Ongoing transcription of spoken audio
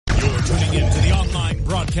tuning in to the online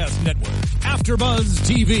broadcast network, AfterBuzz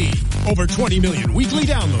TV. Over 20 million weekly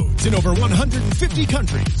downloads in over 150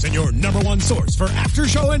 countries, and your number one source for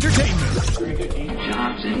after-show entertainment.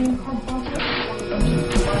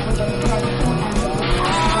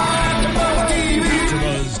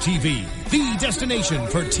 AfterBuzz TV, the destination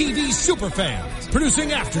for TV superfans. Producing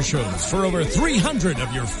aftershows for over 300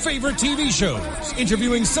 of your favorite TV shows.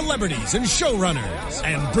 Interviewing celebrities and showrunners.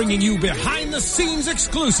 And bringing you behind-the-scenes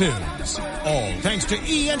exclusives. All thanks to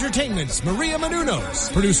E! Entertainment's Maria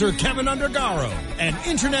Menounos, producer Kevin Undergaro, and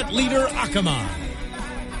internet leader Akamai.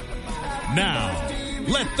 Now,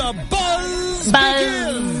 let the buzz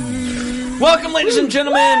begin! Welcome, ladies and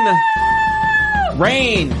gentlemen!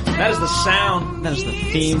 Rain. That is the sound. That is the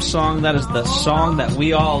theme song. That is the song that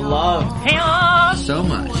we all love. Hey-oh! So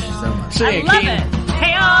much. Say I love it.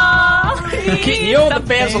 Hey-oh! Keaton, you owe the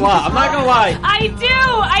fans a lot. I'm not gonna lie. I do.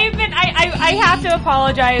 I have to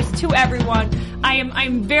apologize to everyone.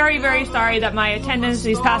 I'm very, very sorry that my attendance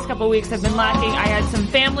these past couple of weeks have been lacking. I had some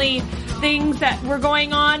family things that were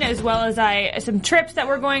going on, as well as some trips that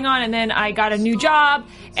were going on, and then I got a new job,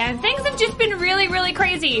 and things have just been really, really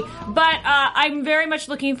crazy. But I'm very much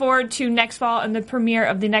looking forward to next fall and the premiere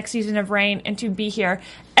of the next season of Rain, and to be here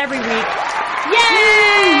every week. Yay!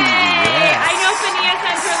 Yes. I know Fania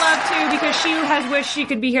sends her love too, because she has wished she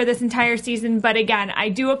could be here this entire season. But again, I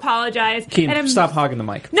do apologize. Keaton, stop hogging the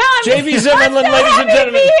mic. No, I'm JB Zimmerman, so ladies and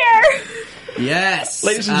gentlemen. Here. Yes.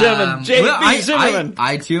 Ladies and gentlemen, JB Zimmerman.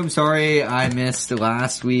 I too am sorry I missed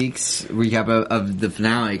last week's recap of the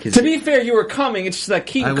finale. To be fair, you were coming. It's just that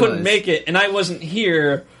Keaton couldn't make it, and I wasn't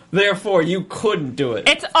here. Therefore, you couldn't do it.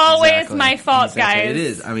 It's always my fault, guys. It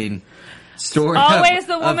is. I mean, story always of,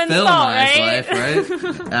 the woman's of fault, right? Life,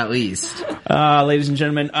 right? At least. Ladies and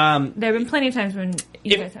gentlemen, there have been plenty of times when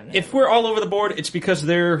you guys haven't. If we're all over the board, it's because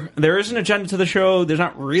there is an agenda to the show. There's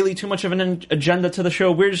not really too much of an agenda to the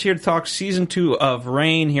show. We're just here to talk season 2 of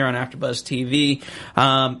Rain here on AfterBuzz TV.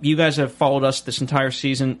 You guys have followed us this entire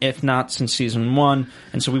season, if not since season 1,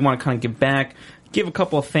 and so we want to kind of give back. Give a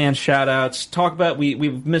couple of fan shout-outs. Talk about,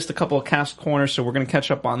 we've missed a couple of cast corners, so we're going to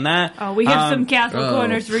catch up on that. Oh, we have some cast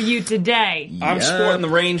corners for you today. I'm sporting the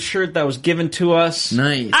Rain shirt that was given to us.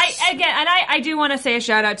 Nice. I do want to say a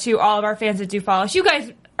shout-out to all of our fans that do follow us. You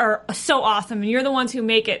guys are so awesome, and you're the ones who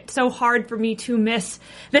make it so hard for me to miss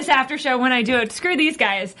this after show when I do it. Screw these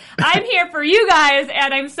guys. I'm here for you guys,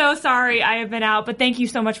 and I'm so sorry I have been out, but thank you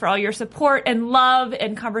so much for all your support and love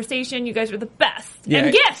and conversation. You guys are the best. Yeah.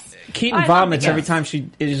 And gifts. Keaton vomits every time she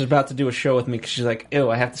is about to do a show with me because she's like, ew,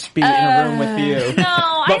 I have to be in a room with you.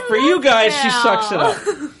 No, but for you guys, she sucks it up.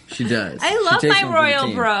 She does. I love my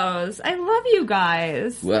Royal Bros. I love you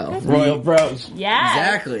guys. Well, Royal Bros. Yeah.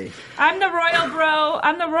 Exactly. I'm the Royal Bro.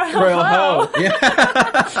 I'm the Royal Ho.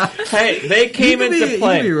 Yeah. Hey, they came into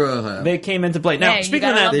play. They came into play. Now, speaking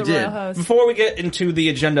of that, they did. Before we get into the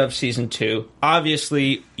agenda of season 2,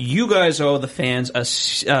 obviously, you guys owe the fans a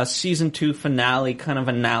season 2 finale kind of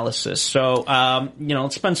analysis. So,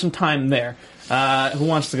 let's spend some time there. Who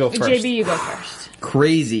wants to go first? JB, you go first.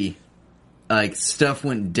 Crazy. Like, stuff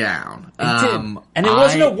went down. It did. And it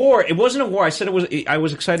wasn't a war. It wasn't a war. I said I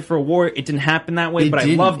was excited for a war. It didn't happen that way, but I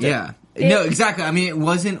loved it. Yeah. No, exactly. I mean, it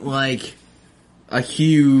wasn't like a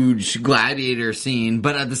huge gladiator scene,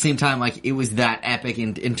 but at the same time, like, it was that epic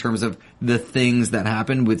in terms of the things that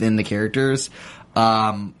happened within the characters.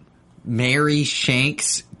 Mary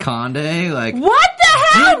Shanks Conde, like, what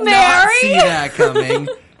the hell, did Mary? Not see that coming.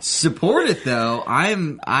 Support it though.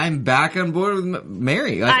 I'm back on board with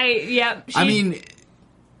Mary. Like, I mean,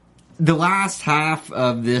 the last half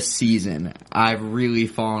of this season, I've really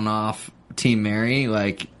fallen off Team Mary.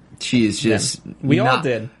 Like, she is just all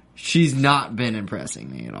did. She's not been impressing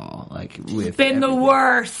me at all. Like, with been the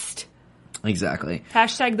worst. Exactly.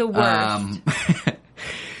 Hashtag the worst.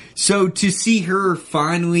 So to see her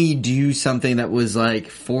finally do something that was like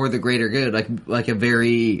for the greater good, like a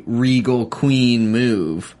very regal queen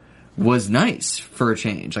move, was nice for a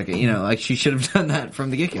change. Like, like she should have done that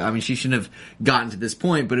from the get-go. I mean, she shouldn't have gotten to this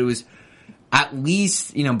point, but it was at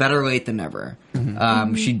least, better late than never.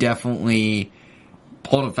 Mm-hmm. She definitely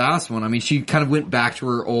pulled a fast one. I mean, she kind of went back to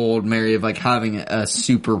her old Mary of like having a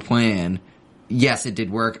super plan. Yes, it did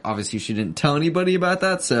work. Obviously, she didn't tell anybody about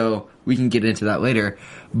that, so we can get into that later.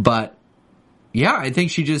 But, yeah, I think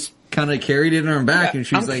she just kind of carried it in her back, and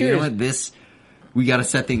she was like, curious. You know what, we got to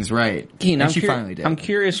set things right. Keen, and she finally did. I'm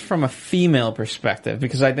curious from a female perspective,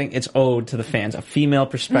 because I think it's owed to the fans, a female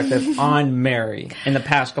perspective on Mary in the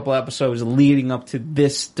past couple episodes leading up to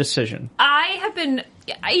this decision. I have been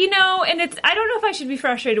you know, and I don't know if I should be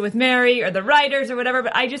frustrated with Mary or the writers or whatever,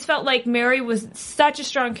 but I just felt like Mary was such a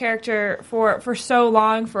strong character for so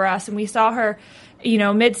long for us, and we saw her, you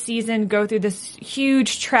know, mid-season go through this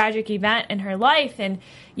huge tragic event in her life, and,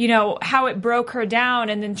 you know, how it broke her down,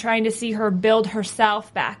 and then trying to see her build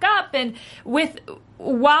herself back up, and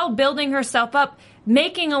while building herself up,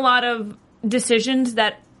 making a lot of decisions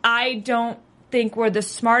that I don't think were the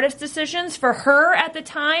smartest decisions for her at the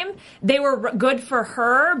time. They were good for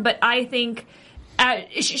her, but I think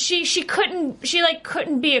she couldn't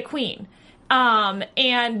be a queen.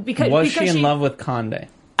 And because she in love with Conde?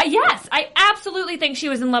 Yes, I absolutely think she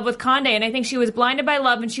was in love with Conde, and I think she was blinded by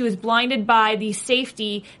love, and she was blinded by the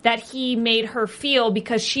safety that he made her feel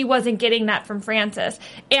because she wasn't getting that from Francis.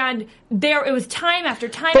 And it was time after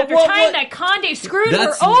time after time that Conde screwed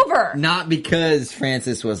her over. Not because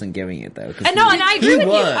Francis wasn't giving it, though. And I agree with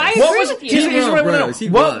you. I agree with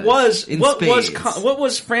you. What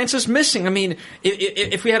was Francis missing? I mean,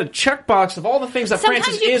 if we had a checkbox of all the things that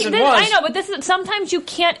Francis is and was, I know, but sometimes you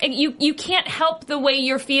can't help the way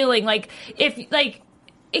you're feeling.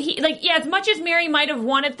 As much as Mary might have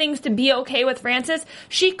wanted things to be okay with Francis,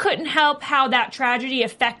 she couldn't help how that tragedy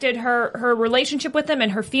affected her relationship with him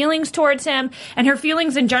and her feelings towards him and her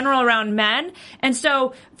feelings in general around men. And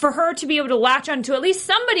so for her to be able to latch on to at least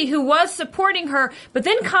somebody who was supporting her, but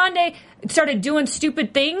then Conde started doing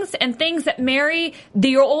stupid things and things that Mary,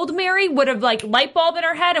 the old Mary, would have light bulb in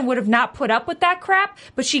her head and would have not put up with that crap,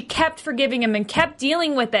 but she kept forgiving him and kept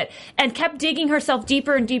dealing with it and kept digging herself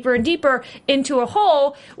deeper and deeper and deeper into a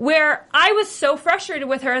hole where I was so frustrated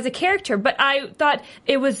with her as a character, but I thought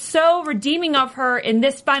it was so redeeming of her in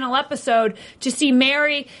this final episode to see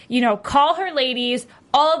Mary, you know, call her ladies.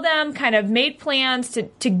 All of them kind of made plans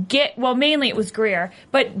to get, well, mainly it was Greer,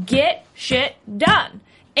 but get shit done.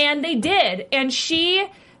 And they did. And she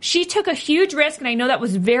took a huge risk, and I know that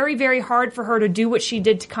was very, very hard for her to do what she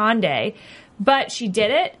did to Conde, but she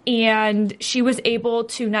did it, and she was able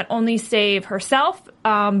to not only save herself,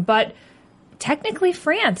 but technically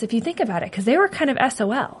France, if you think about it, because they were kind of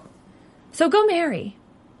SOL. So go Mary.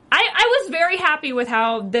 I was very happy with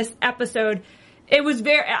how this episode... It was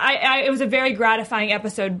it was a very gratifying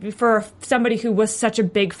episode for somebody who was such a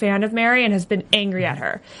big fan of Mary and has been angry at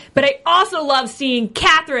her. But I also love seeing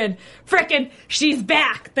Catherine. She's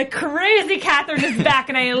back. The crazy Catherine is back,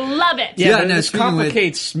 and I love it. Yeah, this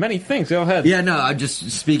complicates many things. Go ahead. Yeah, no, I'm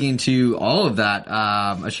just speaking to all of that.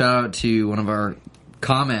 A shout out to one of our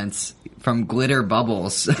comments from Glitter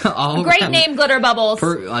Bubbles. Great name, Glitter Bubbles.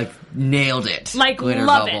 Nailed it. Glitter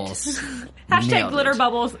love Bubbles. It. Hashtag Glitter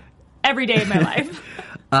Bubbles. Every day of my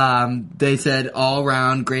life. They said, all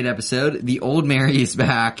around great episode. The old Mary is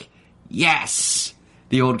back. Yes.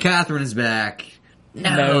 The old Catherine is back.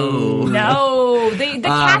 No. The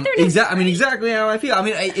Catherine is exactly how I feel. I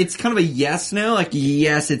mean, it's kind of a yes, no.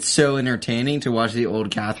 Yes, it's so entertaining to watch the old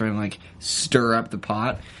Catherine, stir up the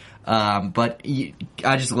pot. But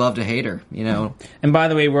I just love to hate her, you know. And by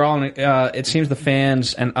the way, we're all it seems the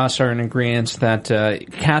fans and us are in agreement that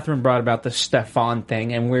Catherine brought about the Stefan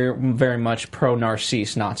thing, and we're very much pro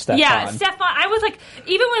Narcisse, not Stefan. Yeah, Stefan. I was like,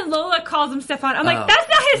 even when Lola calls him Stefan, I'm like, that's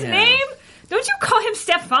not his name. Don't you call him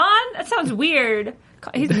Stefan? That sounds weird.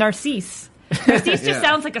 He's Narcisse. Narcisse just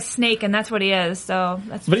sounds like a snake, and that's what he is. So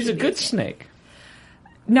that's. But he's a good snake.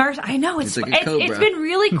 I know it's been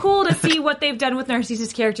really cool to see what they've done with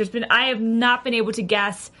Narcisse's character. I have not been able to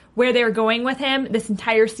guess where they're going with him this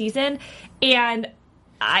entire season, and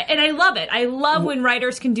I love it. I love when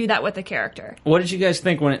writers can do that with a character. What did you guys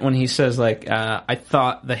think when he says I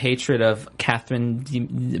thought the hatred of Catherine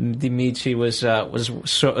de Medici was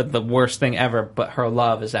the worst thing ever, but her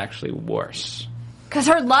love is actually worse. Because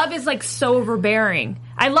her love is so overbearing.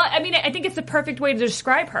 I think it's the perfect way to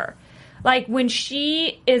describe her. When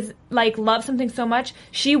she is loves something so much,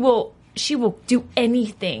 she will do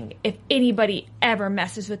anything if anybody ever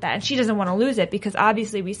messes with that, and she doesn't want to lose it because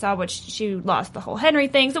obviously we saw what she lost the whole Henry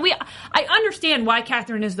thing. So I understand why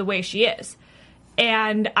Catherine is the way she is,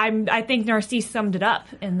 and I think Narcisse summed it up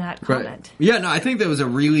in that comment. Right. Yeah, no, I think that was a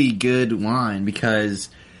really good line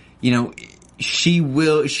because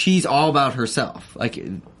she's all about herself,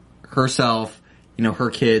 herself, her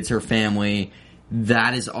kids, her family.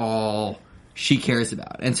 That is all she cares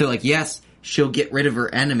about. And so, yes, she'll get rid of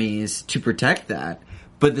her enemies to protect that,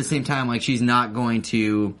 but at the same time, she's not going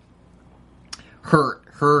to hurt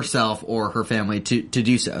herself or her family to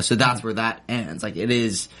do so. So that's where that ends. It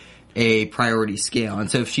is a priority scale.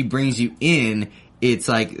 And so if she brings you in, it's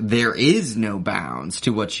there is no bounds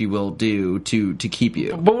to what she will do to keep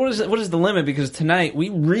you. But what is the limit? Because tonight, we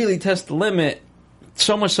really test the limit,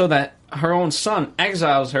 so much so that her own son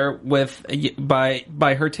exiles her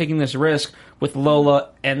by her taking this risk with Lola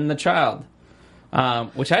and the child.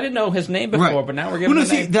 Which I didn't know his name before, but now we're giving him a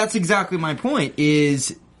name. That's exactly my point,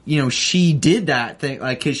 is, she did that thing,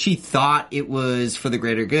 because she thought it was for the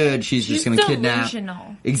greater good. She's just going to kidnap.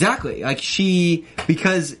 Delusional. Exactly.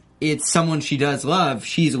 Because it's someone she does love,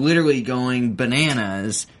 she's literally going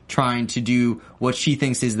bananas trying to do what she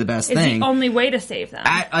thinks is the best thing. It's the only way to save them.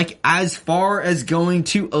 As far as going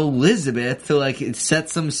to Elizabeth to, set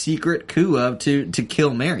some secret coup up to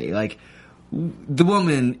kill Mary. The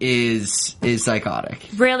woman is psychotic.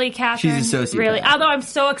 Really, Catherine? She's a sociopath. Really? Although I'm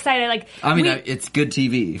so excited. It's good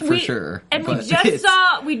TV, for sure. And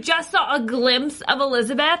we just saw a glimpse of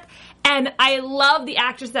Elizabeth, and I love the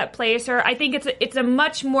actress that plays her. I think it's a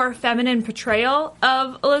much more feminine portrayal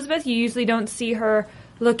of Elizabeth. You usually don't see her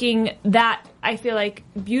looking that, I feel like,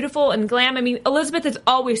 beautiful and glam. I mean, Elizabeth is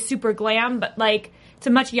always super glam, but, it's a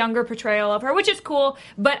much younger portrayal of her, which is cool.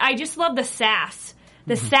 But I just love the sass.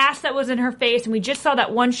 The sass that was in her face, and we just saw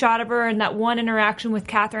that one shot of her and that one interaction with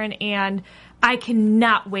Catherine, and I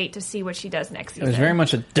cannot wait to see what she does next season. It was very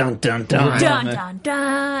much a dun dun dun. Dun dun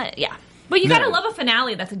dun. Yeah. But you gotta love a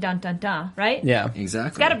finale that's a dun dun dun, right? Yeah. Exactly.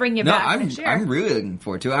 It's gotta bring you back next year. I'm really looking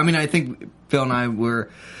forward to it. I mean, I think Phil and I were,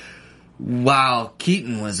 while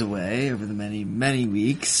Keaton was away over the many, many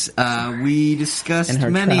weeks, we discussed over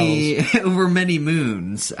many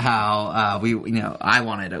moons how I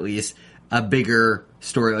wanted at least a bigger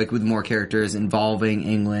story, with more characters involving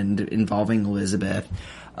England, involving Elizabeth.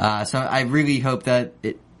 So I really hope that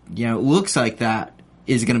it, looks like that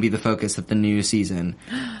is going to be the focus of the new season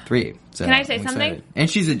 3. So Can I say I'm something? excited. And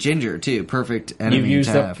she's a ginger too. Perfect enemy. You've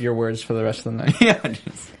used to up have. your words for the rest of the night. Yeah.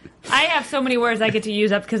 I have so many words I get to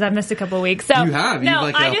use up because I've missed a couple of weeks. So You have. No,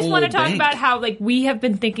 You've, I just whole want to talk bank. about how we have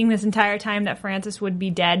been thinking this entire time that Francis would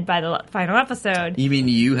be dead by the final episode. You mean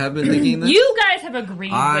you have been thinking this? You guys have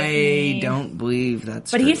agreed with I me. don't believe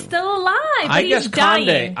that's But true. he's still alive. But I he's guess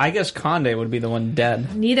dying. Conde would be the one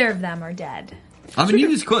dead. Neither of them are dead. I mean, he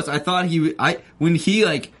was close. I thought when he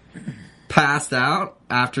passed out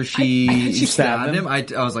after she stabbed him, I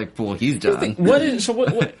was like, well, he's done. Let's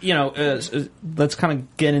kind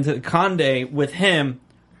of get into Conde with him.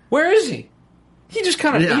 Where is he? He just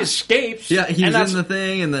kind of he escapes. Yeah, he was in the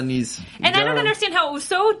thing, and then he's. And I don't understand how it was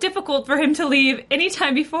so difficult for him to leave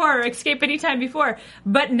anytime before or escape anytime before.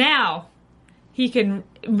 But now he can,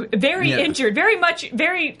 injured,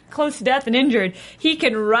 very close to death and injured. He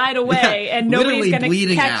can ride away, and nobody's going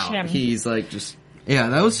to catch him. He's that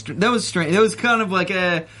was strange. That was kind of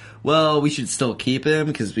we should still keep him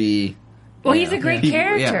because we. Well, he's a great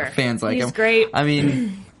character. Yeah, fans like him. He's great. I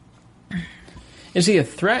mean. Is he a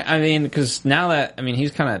threat? I mean, because now that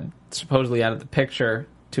he's kind of supposedly out of the picture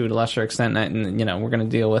to a lesser extent, and we're going to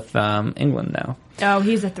deal with England now. Oh,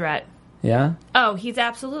 he's a threat. Yeah. Oh, he's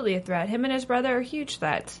absolutely a threat. Him and his brother are huge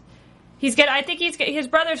threats. I think his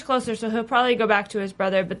brother's closer, so he'll probably go back to his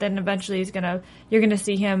brother. But then eventually you're gonna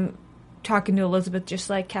see him talking to Elizabeth, just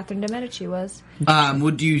like Catherine de Medici was.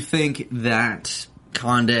 Would you think that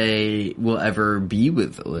Conde will ever be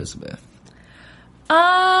with Elizabeth?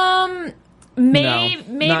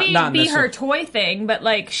 Maybe not be her toy thing, but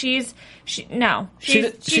she's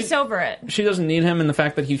over it. She doesn't need him in the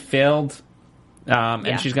fact that he failed,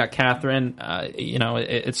 and she's got Catherine.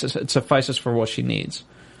 It suffices for what she needs.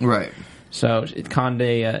 Right. So Conde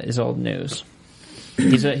is old news.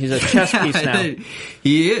 He's a chess piece now.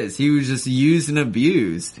 He is. He was just used and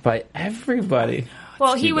abused by everybody.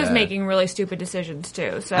 Well, he was making really stupid decisions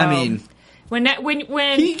too. So I mean, when there's so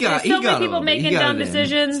many people making dumb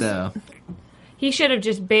decisions. He should have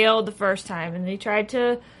just bailed the first time, and he tried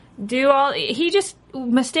to do he just,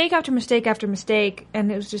 mistake after mistake after mistake,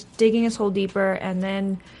 and it was just digging his hole deeper, and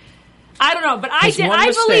then, I don't know, but I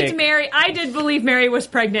did believe Mary was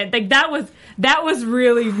pregnant. That was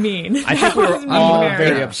really mean. I think we were all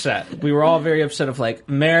very upset. We were all very upset of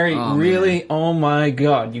Mary, really? Man. Oh my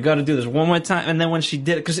God, you got to do this one more time. And then when she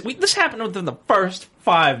did it, because this happened within the first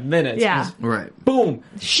 5 minutes. Yeah. Right. Boom.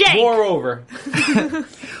 Shake. War over.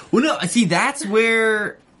 Well, no, see, that's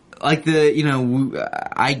where, I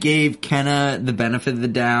gave Kenna the benefit of the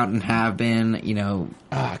doubt and have been, Kenna.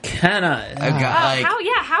 How have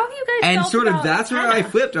you guys and felt sort of about that's Kenna? where I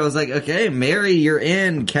flipped. I was like, okay, Mary, you're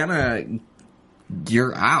in. Kenna,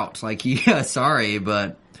 you're out. Sorry,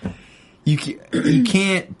 but you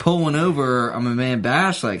can't pull one over on a man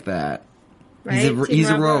bash like that. Right? He's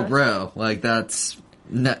a royal bro. That's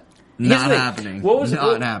not happening.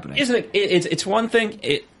 Happening. Isn't it? It's one thing.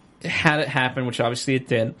 Had it happen, which obviously it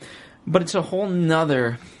did, but it's a whole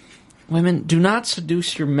nother. Women, do not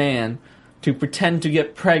seduce your man to pretend to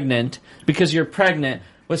get pregnant because you're pregnant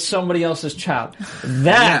with somebody else's child.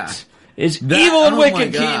 That is evil and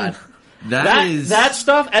wicked, Keaton. That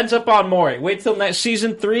stuff ends up on Maury. Wait till next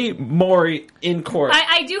season 3, Maury in court.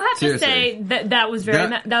 I do have to say that was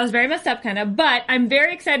very messed up, kind of. But I'm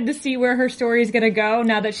very excited to see where her story is going to go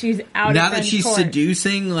now that she's out. Now of that she's court.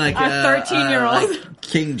 seducing like a 13-year-old like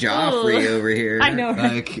King Joffrey over here. I know.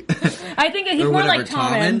 Like, I think he's more like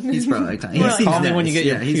Tommen. He's probably like Tommen. He's Tommen when you get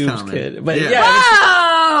your pubes, kid. But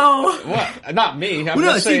Wow! What? Not me. I'm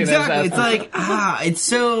well, just saying exactly. It's like it's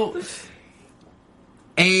so.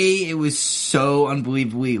 It was so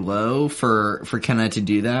unbelievably low for Kenna to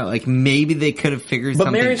do that. Like maybe they could have figured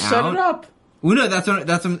something out. But Mary set it up. Well, no, that's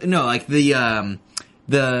no, like the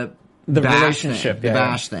relationship, thing, the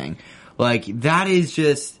bash thing. Like that is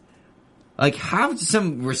just like have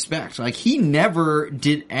some respect. Like he never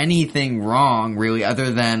did anything wrong really,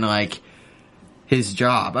 other than like his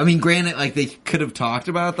job. I mean, granted, like they could have talked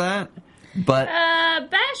about that. But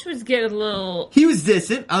Bash was getting a little. He was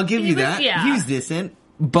distant. I'll give you that. Yeah. He was distant,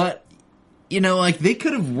 but you know, like they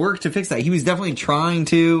could have worked to fix that. He was definitely trying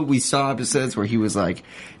to. We saw episodes where he was like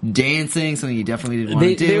dancing, something he definitely didn't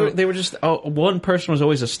want to do. They were just one person was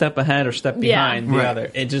always a step ahead or step behind the other.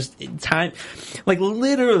 It just time, like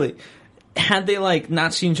literally. Had they like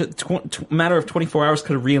not seen matter of 24 hours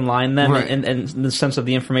could have realigned them and the sense of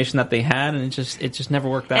the information that they had, and it just never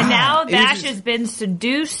worked out. And now Bash has been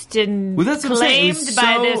seduced and claimed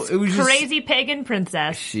by this crazy pagan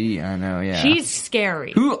princess. I know, yeah. She's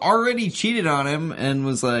scary. Who already cheated on him and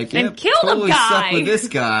was like, and killed totally a guy. Stuck with this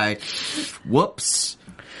guy. Whoops.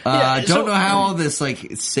 Don't know how all this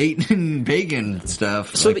like Satan pagan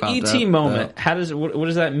stuff. So the ET moment, what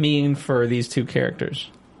does that mean for these two characters?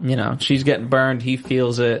 You know, she's getting burned, he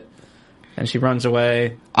feels it, and she runs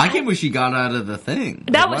away. I can't believe she got out of the thing.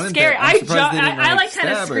 That was scary. I like kind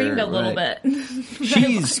of screamed a little bit.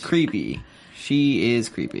 She's creepy. She is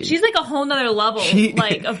creepy. She's like a whole nother level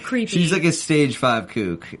of creepy. She's like a stage 5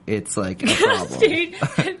 kook. It's like a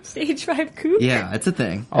problem. stage 5 kook? Yeah, it's a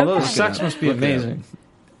thing. Although sex must be amazing.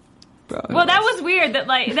 Well, that was weird that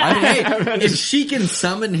like that. If she can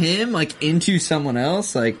summon him like into someone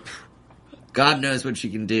else, like God knows what she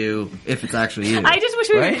can do if it's actually you. I just wish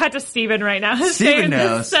we would cut to Steven right now. Steven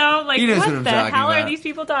knows. So, like, what the hell about. are these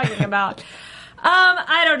people talking about?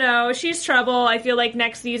 I don't know. She's trouble. I feel like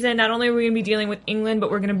next season, not only are we going to be dealing with England, but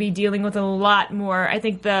we're going to be dealing with a lot more. I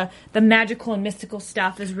think the magical and mystical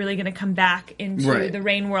stuff is really going to come back into the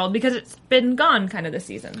Rain world because it's been gone kind of this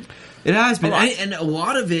season. It has been. And a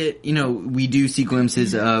lot of it, you know, we do see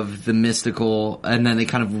glimpses of the mystical, and then they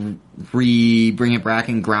kind of bring it back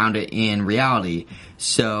and ground it in reality.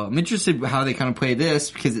 So I'm interested how they kind of play this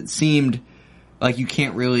because it seemed like you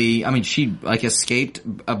can't really. I mean, she like escaped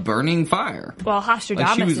a burning fire. Well, Hostradamus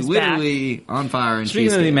like she was is literally back. on fire. And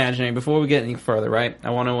speaking of the imaginary, before we get any further, right? I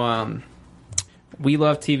want to. We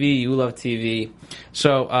love TV. You love TV.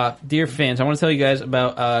 So, dear fans, I want to tell you guys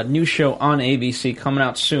about a new show on ABC coming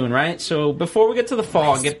out soon, right? So, before we get to the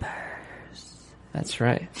fall, that's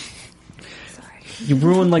right. You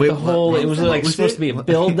ruined like the whole. It was like supposed to be a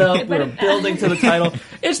build-up. We were building to the title.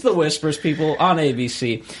 It's The Whispers, people, on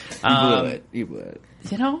ABC. You blew it.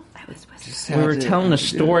 You know, we were telling a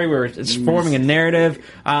story. It's forming a narrative.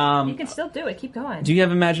 You can still do it. Keep going. Do you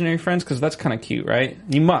have imaginary friends? Because that's kind of cute, right?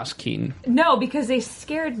 You must, Keaton. No, because they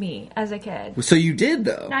scared me as a kid. So you did,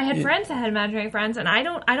 though. I had friends that had imaginary friends, and I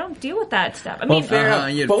don't deal with that stuff. I mean, you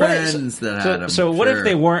had friends that had them. So what if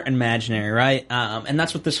they weren't imaginary, right? And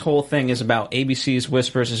that's what this whole thing is about. ABC's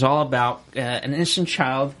Whispers is all about an innocent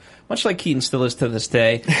child, much like Keaton still is to this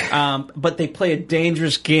day. But they play a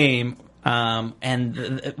dangerous game.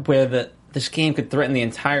 Where this game could threaten the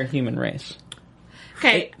entire human race.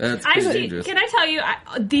 Okay, that's dangerous. Can I tell you,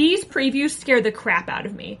 these previews scare the crap out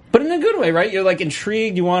of me. But in a good way, right? You're like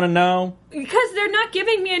intrigued, you want to know. Because they're not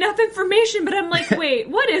giving me enough information, but I'm like, wait,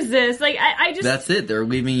 what is this? Like, I just... That's it, they're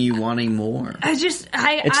leaving you wanting more. It's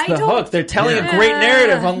the hook, they're telling a great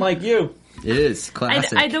narrative, unlike you. It is,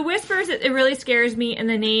 classic. The Whispers, it really scares me, and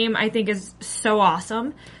the name, I think, is so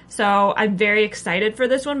awesome. So I'm very excited for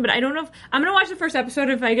this one, but I don't know if I'm gonna watch the first episode.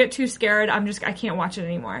 If I get too scared, I can't watch it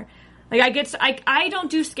anymore. Like I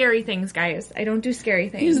don't do scary things, guys. I don't do scary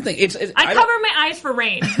things. Here's the thing. I cover my eyes for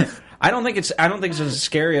Rain. I don't think it's as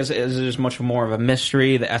scary as there's much more of a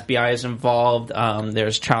mystery. The FBI is involved.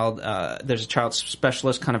 There's a child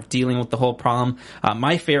specialist kind of dealing with the whole problem.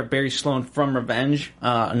 My favorite, Barry Sloane from Revenge,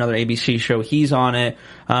 another ABC show. He's on it.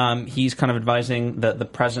 He's kind of advising the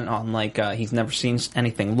president on he's never seen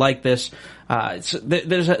anything like this. There's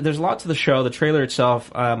a lot to the show. The trailer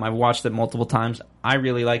itself, I've watched it multiple times. I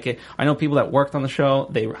really like it. I know people that worked on the show.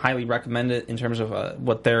 They highly recommend it in terms of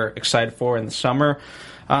what they're excited for in the summer.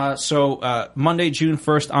 So Monday, June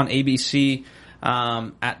 1st on ABC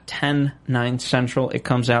at 10/9 Central. It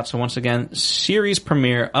comes out. So once again, series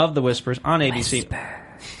premiere of The Whispers on ABC.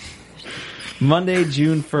 Monday,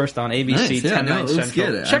 June 1st on ABC, 10/9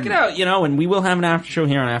 Central. Check it out, and we will have an after show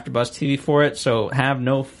here on AfterBuzz TV for it, so have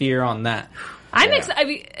no fear on that. I'm excited. I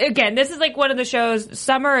mean, again, this is one of the shows.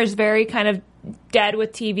 Summer is very kind of dead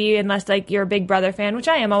with TV unless you're a Big Brother fan, which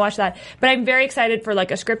I am. I'll watch that. But I'm very excited for a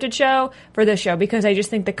scripted show for this show because I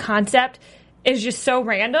just think the concept is just so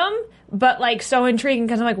random, but so intriguing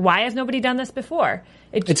because I'm why has nobody done this before?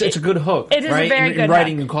 It's a good hook. It is right? a very good in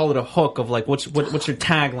writing, hook. you call it a hook of what's your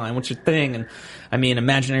tagline, what's your thing, and I mean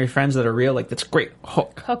imaginary friends that are real. That's great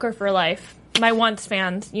hook. Hooker for life. My Once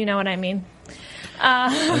fans, you know what I mean.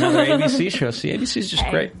 Another ABC show. See, ABC is just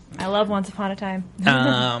great. I love Once Upon a Time.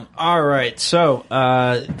 All right, so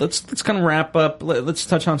let's kind of wrap up. Let's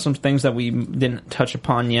touch on some things that we didn't touch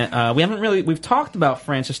upon yet. We've talked about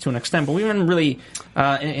Francis to an extent, but we haven't really,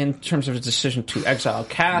 in terms of his decision to exile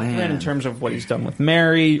Catherine, in terms of what he's done with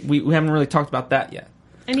Mary, we haven't really talked about that yet.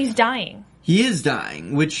 And he's dying. He is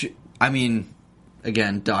dying, which, I mean,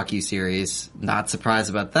 again, docuseries, not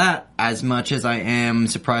surprised about that as much as I am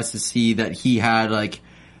surprised to see that he had,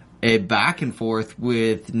 a back and forth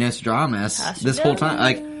with Nostradamus this whole time.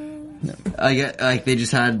 They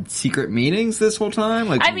just had secret meetings this whole time?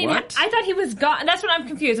 What? I thought he was gone. That's what I'm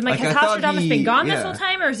confused. I'm has Nostradamus been gone this whole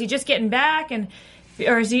time, or is he just getting back?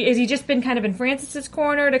 Or is he just been kind of in Francis's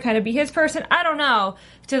corner to kind of be his person? I don't know.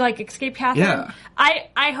 To escape Catherine. Yeah.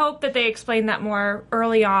 I hope that they explain that more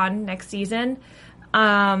early on next season.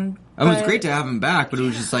 It was great to have him back, but it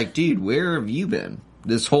was just dude, where have you been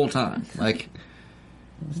this whole time?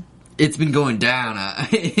 It's been going down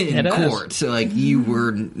in court. So, you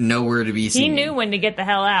were nowhere to be seen. He knew when to get the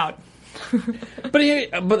hell out. But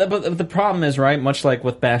the problem is, right, much like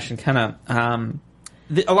with Bash and Kenna,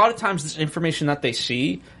 a lot of times this information that they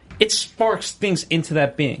see, it sparks things into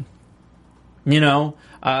that being.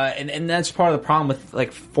 And that's part of the problem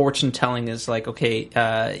with, fortune telling is,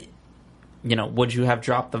 okay, would you have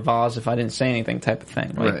dropped the vase if I didn't say anything type of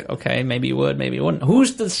thing? Right. Okay, maybe you would, maybe you wouldn't.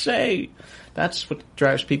 Who's to say? That's what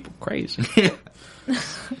drives people crazy.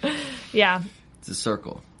 Yeah. It's a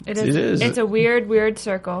circle. It is. It's a weird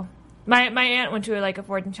circle. My aunt went to a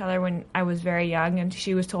fortune teller when I was very young, and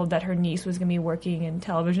she was told that her niece was going to be working in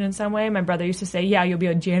television in some way. My brother used to say, yeah, you'll be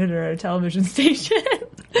a janitor at a television station.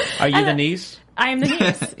 Are you the niece? I am the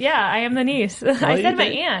niece. Yeah, I am the niece. I said my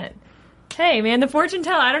aunt. Hey, man, the fortune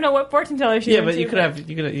teller. I don't know what fortune teller she is. Yeah, but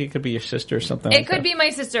you could be your sister or something. It could be my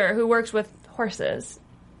sister who works with horses.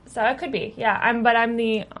 So it could be. Yeah, I'm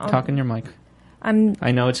the... Talk in your mic. I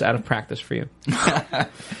know it's out of practice for you.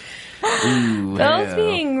 Ooh, Bill's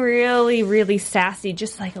being really, really sassy,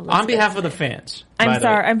 just like Elizabeth. On behalf of the fans. I'm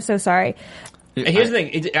sorry. I'm so sorry. Here's the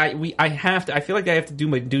thing. I feel like I have to do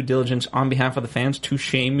my due diligence on behalf of the fans to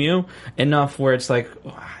shame you enough where it's I'm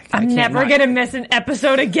never going to miss an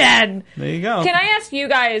episode again. There you go. Can I ask you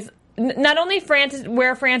guys, not only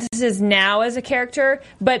where Francis is now as a character,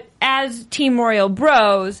 but as Team Royal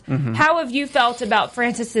Bros, how have you felt about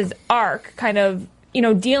Francis's arc, kind of,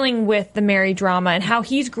 dealing with the Mary drama and how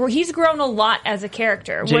he's grown a lot and a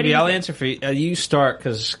character? JB, I'll answer for you. You start,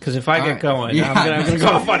 because if I get going, I'm going to go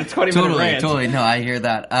off on a 20-minute rant. Totally. No, I hear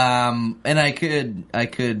that. And I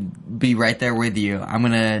could be right there with you. I'm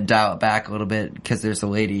going to dial it back a little bit because there's a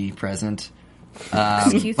lady present.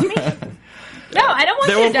 Excuse me? No, I don't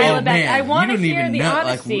want you to dial it back. I want to hear the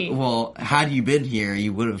honesty. Had you been here,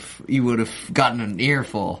 you would have gotten an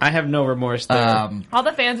earful. I have no remorse there. All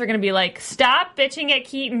the fans are going to be like, "Stop bitching at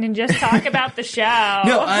Keaton and just talk about the show."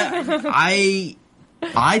 No, I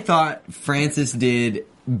thought Francis did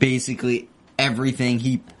basically everything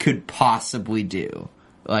he could possibly do,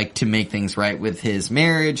 to make things right with his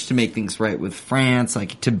marriage, to make things right with France,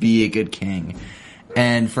 to be a good king,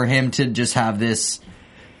 and for him to just have this.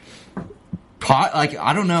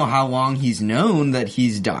 I don't know how long he's known that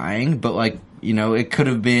he's dying, but it could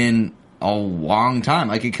have been a long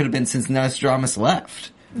time. It could have been since Nostradamus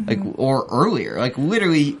left, or earlier.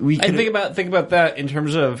 Literally, we could. Think about that in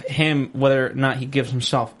terms of him, whether or not he gives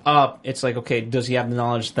himself up. It's okay, does he have the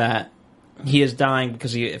knowledge that he is dying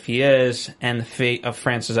because if he is, and the fate of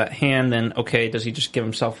France is at hand, then okay, does he just give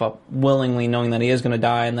himself up willingly, knowing that he is going to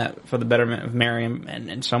die, and that for the betterment of Mary and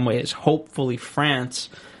in some ways, hopefully France,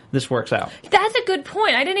 this works out. That's a good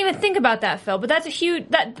point. I didn't even think about that, Phil. But that's a huge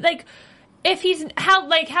if he's how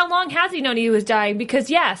long has he known he was dying? Because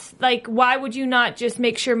yes, why would you not just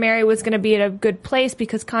make sure Mary was going to be in a good place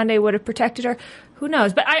because Condé would have protected her? Who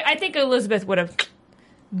knows? But I think Elizabeth would have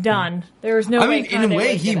done. There was no way. I mean, in a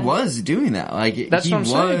way, he gonna... was doing that. That's what I'm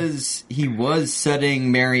saying. He was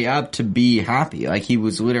setting Mary up to be happy. He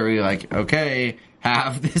was literally okay,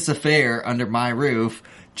 have this affair under my roof.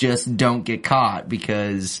 Just don't get caught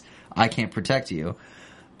because I can't protect you.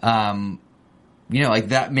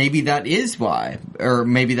 That. Maybe that is why, or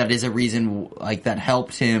maybe that is a reason that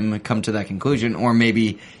helped him come to that conclusion, or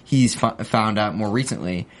maybe he's found out more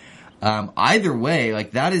recently. Either way,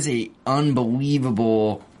 that is a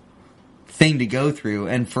unbelievable thing to go through,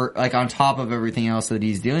 and for on top of everything else that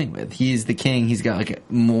he's dealing with, he's the king. He's got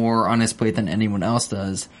more on his plate than anyone else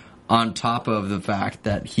does. On top of the fact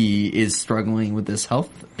that he is struggling with this health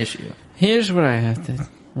issue. Here's what I have to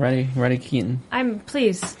ready, Keaton.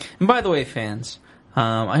 Please. And by the way, fans,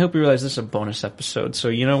 I hope you realize this is a bonus episode. So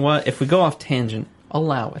you know what? If we go off tangent,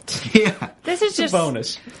 allow it. Yeah. This is just a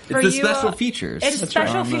bonus. For it's the you, special features. It's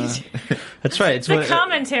special features. That's right. It's the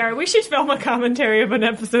commentary. We should film a commentary of an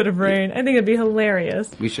episode of Rain. I think it'd be hilarious.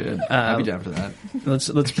 We should. I'd be down for that. Let's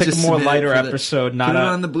pick a more lighter episode. Not put it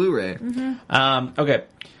on the Blu-ray. Mm-hmm. Okay.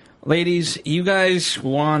 Ladies, you guys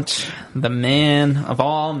want the man of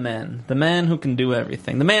all men, the man who can do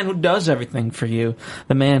everything, the man who does everything for you,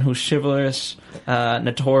 the man who's chivalrous,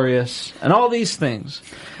 notorious, and all these things.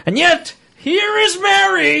 And yet, here is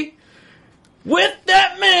Mary with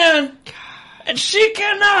that man, and she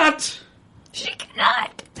cannot. She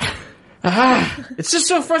cannot. It's just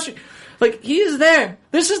so frustrating. He is there.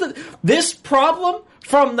 This problem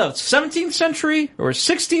from the 17th century or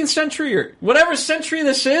 16th century or whatever century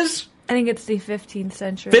this is. I think it's the 15th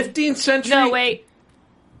century. 15th century? No, wait.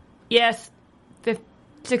 Yes.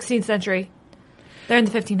 16th century. They're in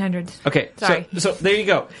the 1500s. Okay. Sorry. So there you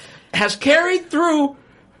go. Has carried through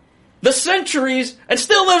the centuries and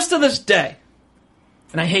still lives to this day.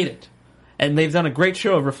 And I hate it. And they've done a great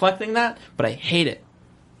show of reflecting that, but I hate it.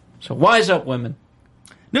 So wise up, women.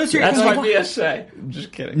 No, seriously. That's my BSA. I'm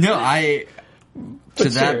just kidding. No, to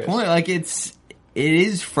that serious. point, it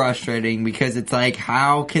is frustrating because it's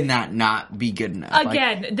how can that not be good enough?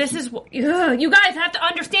 Again, this is... you guys have to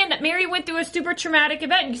understand that Mary went through a super traumatic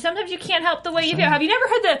event. Sometimes you can't help the way you feel. Have you never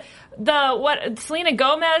heard the Selena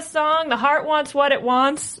Gomez song, The Heart Wants What It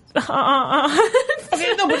Wants? Okay,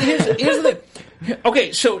 no, but here's the thing.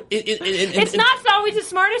 Okay, so it's not always the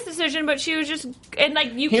smartest decision, but she was just you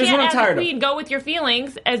Here's can't what I'm as a queen go with your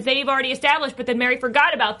feelings as they've already established. But then Mary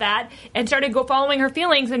forgot about that and started following her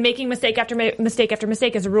feelings and making mistake after mistake after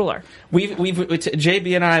mistake as a ruler.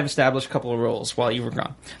 JB and I have established a couple of rules while you were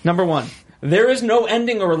gone. Number one, there is no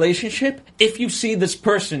ending a relationship if you see this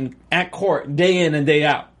person at court day in and day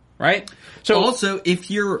out, right? So also, if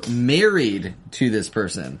you're married to this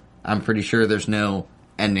person, I'm pretty sure there's no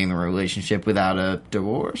ending the relationship without a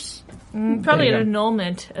divorce. Probably an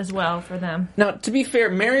annulment as well for them. Now, to be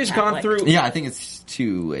fair, Mary's gone through... Yeah, I think it's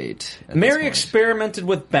too late. Mary experimented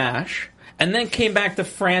with Bash, and then came back to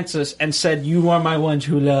Francis and said, "You are my one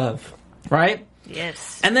true love." Right?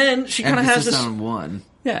 Yes. And then she kind of has this... on one.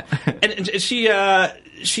 Yeah. And she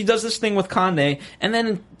does this thing with Condé, and then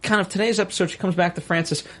in kind of today's episode, she comes back to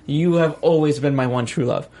Francis, "You have always been my one true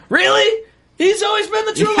love." Really? He's always been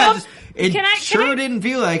the true love? It didn't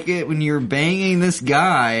feel like it when you're banging this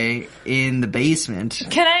guy in the basement.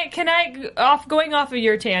 Can I going off of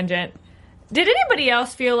your tangent? Did anybody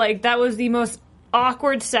else feel like that was the most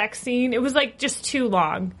awkward sex scene? It was just too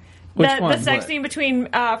long. Which one? The sex scene between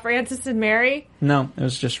Francis and Mary? No, it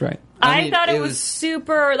was just right. I thought it was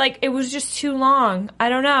super, it was just too long. I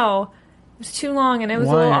don't know. It was too long and it was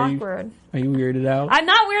a little awkward. Are you weirded out? I'm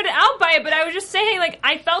not weirded out by it, but I was just saying,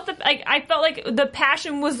 I felt like the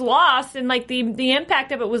passion was lost and the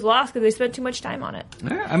impact of it was lost because they spent too much time on it.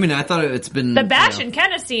 I mean, I thought it's been the Bash and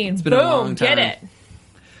Kenna scene. It's been a long time. Get it?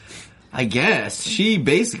 I guess she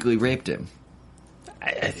basically raped him.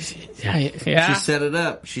 Yeah. She set it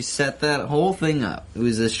up. She set that whole thing up. It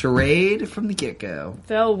was a charade from the get-go.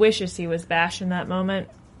 Phil wishes he was Bash in that moment.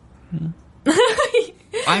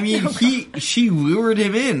 I mean, she lured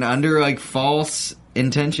him in under false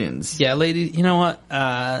intentions. Yeah, lady, you know what?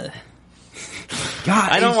 God,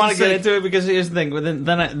 I don't it's want to just get like- into it because here's the thing. But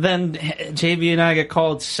then JB and I get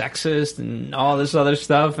called sexist and all this other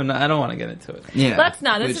stuff, and I don't want to get into it. Yeah, Let's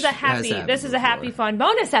not. This which is a has happy. happened This is a happy, before. fun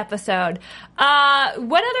bonus episode.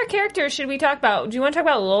 What other characters should we talk about? Do you want to talk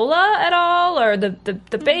about Lola at all, or the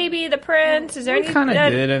baby, the prince? Is there We any? kind of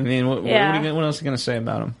did. I mean, what Yeah. else are you going to say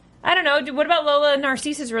about him? I don't know. What about Lola and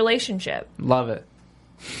Narcissa's relationship? Love it.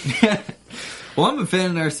 Well, I'm a fan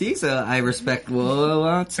of Narcissa. I respect Lola a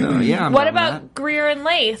lot, so yeah. I'm What down with about Greer and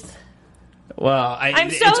Lath? Well, I'm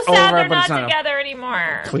so it's sad over, they're but it's not together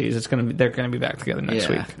anymore. Please, they're gonna be back together next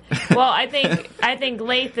Yeah. week. Well, I think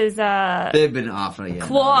Lath is that. They've been off again.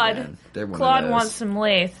 Claude. They're one of Claude those. wants some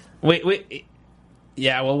Lath. Wait.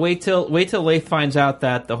 Yeah, well, wait till Lath finds out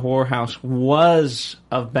that the whorehouse was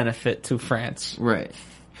of benefit to France. Right.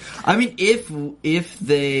 I mean, if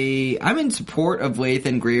they, I'm in support of Lath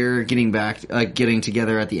and Greer getting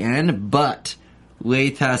together at the end, but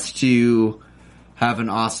Lath has to have an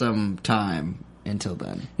awesome time until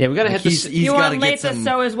then. Yeah, we gotta hit he's, the. he's You gotta want get Lath to some.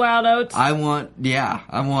 sow his wild oats? I want.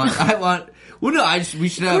 Well, no, we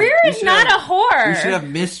should have. Greer we is should not have- a whore. We should have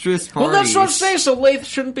mistress parties. Well, that's what I'm saying. So Lath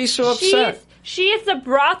shouldn't be so upset. She is the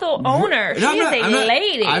brothel owner. She is a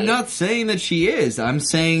lady. I'm not saying that she is. I'm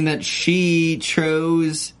saying that she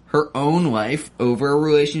chose her own life over a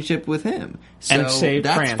relationship with him. So And saved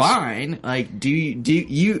that's France. fine. Like, you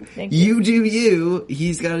Thank you. do you.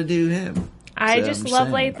 He's got to do him. I So just I'm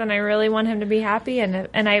love saying. Lath, and I really want him to be happy. And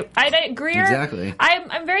I Greer. Exactly.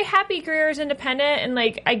 I'm very happy Greer is independent, and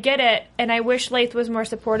like I get it, and I wish Lath was more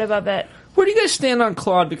supportive of it. Where do you guys stand on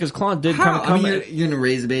Claude? Because Claude did kind How? of come. I mean, you're gonna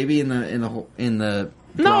raise a baby in the.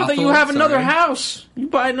 No, that you brothel? have another Sorry. house. You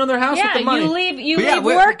buy another house Yeah, with the money. you But yeah, leave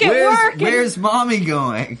work at work. and- Where's mommy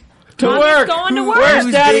going? to Mommy's work. going to work. Where's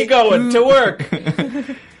Who's Daddy da- going? who- To work.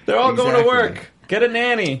 They're all going to Exactly. work. Get a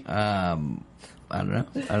nanny. I don't know.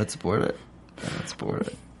 I don't support it.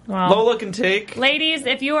 Well, Lola can take. ladies,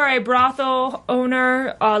 if you are a brothel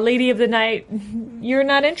owner, lady of the night, you're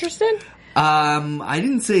not interested. I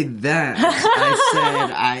didn't say that. I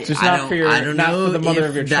said I. Just I not don't, for your- I don't not know for the mother if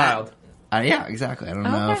of your that- child. Yeah, exactly. I don't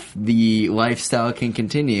know Okay. if the lifestyle can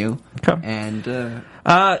continue. Okay. And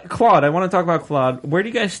Claude, I want to talk about Claude. Where do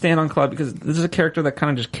you guys stand on Claude? Because this is a character that kind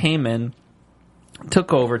of just came in,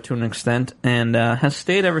 took over to an extent, and has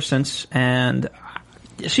stayed ever since. And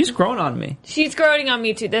she's grown on me. She's growing on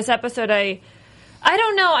me too. This episode, I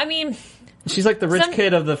don't know. I mean, She's like the rich Some-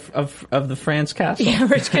 kid of the France castle. yeah,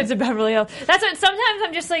 rich kids of Beverly Hills. That's what. Sometimes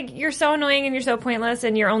I'm just like, you're so annoying and you're so pointless,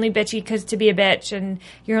 and you're only bitchy because to be a bitch, and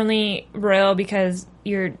you're only royal because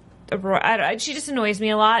you're. She just annoys me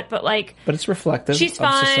a lot, but like. But it's reflective She's of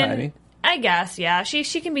fun. society. I guess, yeah. She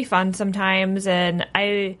can be fun sometimes, and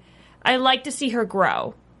I like to see her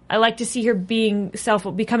grow. I like to see her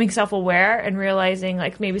becoming self-aware and realizing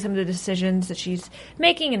like maybe some of the decisions that she's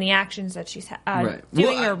making and the actions that she's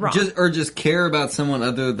doing are wrong. just care about someone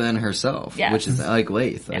other than herself, Yes. which is like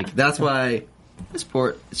Lath. Like Yeah. that's why I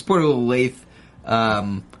support a little Lath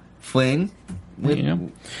fling. You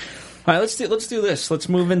know? All right, let's do this. Let's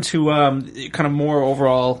move into kind of more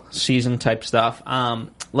overall season type stuff.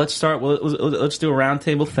 Let's start. Let's do a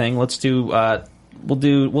roundtable thing. Let's do.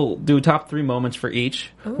 We'll do top 3 moments for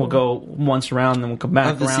each. Ooh. We'll go once around, then we'll come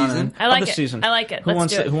back Of the around. season? and- I like of the it. season. I like it. Who Let's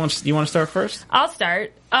wants? do it. Who wants? Do you want to start first? I'll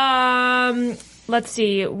start. Let's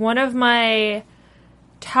see. One of my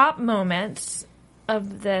top moments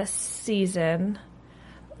of this season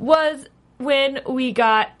was when we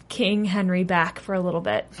got King Henry back for a little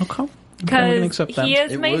bit. Okay. We can Because accept that. he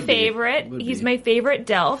is It my would be. favorite. Would He's be. my favorite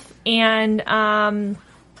Delph, and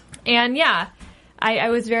yeah, I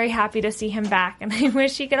was very happy to see him back, and I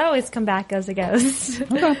wish he could always come back as a ghost.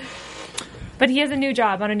 But he has a new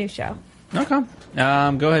job on a new show. Okay.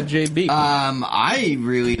 Go ahead, JB. I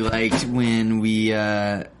really liked when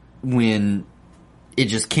when it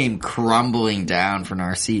just came crumbling down for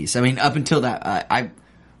Narcisse. I mean, up until that, I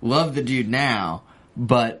love the dude now,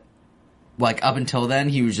 but like up until then,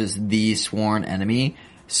 he was just the sworn enemy.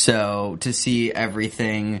 So to see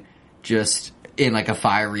everything just in like a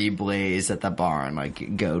fiery blaze at the barn,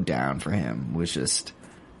 like go down for him was just,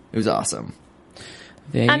 it was awesome.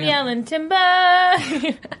 There you I'm go. yelling timber.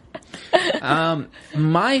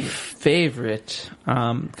 My favorite,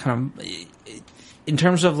 kind of, in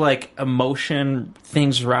terms of like emotion,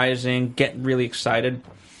 things rising, getting really excited.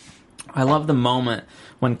 I love the moment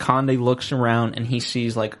when Conde looks around and he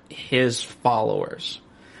sees like his followers.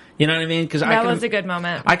 You know what I mean? Because That was a good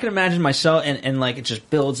moment. I can imagine myself, and like it just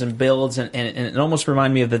builds and builds, and it almost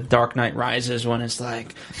reminded me of the Dark Knight Rises when it's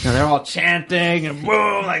like, you know, they're all chanting and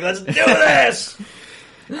boom, like let's do this.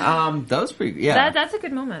 That was pretty, yeah. That's a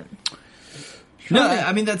good moment. No,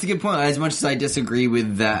 I mean, that's a good point. As much as I disagree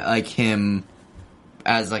with that, like, him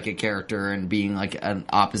as, like, a character and being, like, an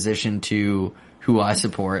opposition to who I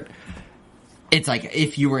support, it's like,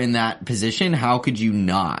 if you were in that position, how could you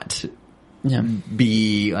not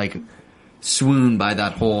be, like, swooned by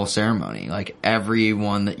that whole ceremony? Like,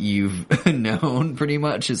 everyone that you've known, pretty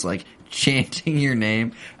much, is, like, chanting your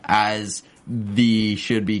name as the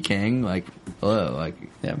should-be king. Like, hello, like,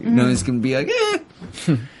 no one's gonna be like,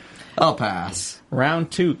 I'll pass. Round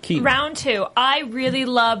 2, Keith. Round 2. I really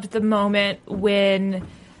loved the moment when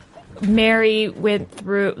Mary went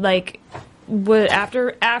through, like,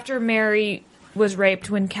 after Mary was raped,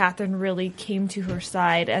 when Catherine really came to her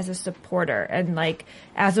side as a supporter and, like,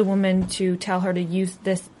 as a woman, to tell her to use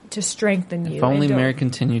this to strengthen you. If only Mary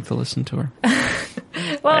continued to listen to her.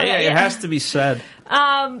 Well, it has to be said.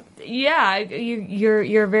 Yeah,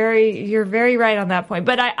 you're very right on that point.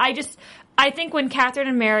 But I think when Catherine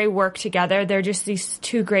and Mary work together, they're just these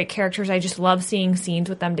two great characters. I just love seeing scenes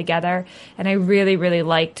with them together, and I really, really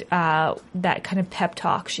liked that kind of pep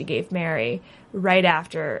talk she gave Mary right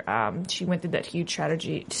after she went through that huge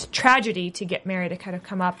tragedy to get Mary to kind of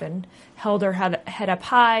come up and held her head up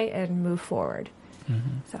high and move forward.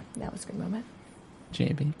 Mm-hmm. So that was a good moment.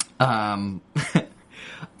 JB.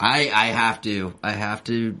 I have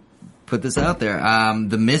to put this out there.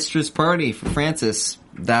 The mistress party for Francis.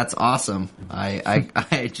 That's awesome. I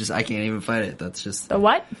can't even fight it. That's just the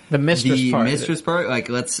what? The mistress party. Mistress party. Like,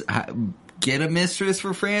 let's get a mistress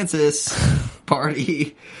for Francis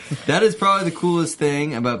party. That is probably the coolest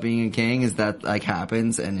thing about being a king, is that, like,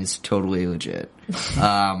 happens and is totally legit.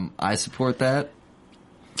 I support that.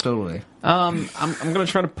 Totally. I'm gonna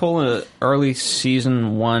try to pull an early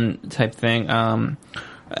season 1 type thing.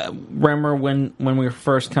 Remember when we were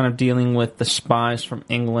first kind of dealing with the spies from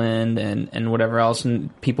England and whatever else,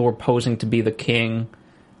 and people were posing to be the king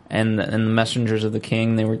and the messengers of the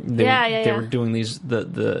king. They were doing these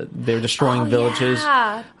they were destroying villages.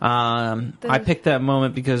 Yeah. I picked that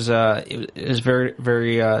moment because it is very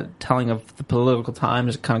very telling of the political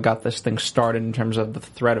times. It kind of got this thing started in terms of the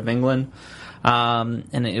threat of England.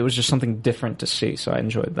 And it was just something different to see, so I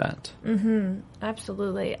enjoyed that. Mm-hmm.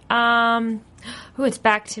 Absolutely. It's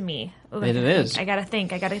back to me. It is. I gotta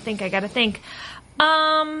think.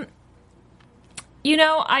 You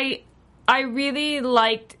know, I really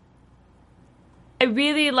liked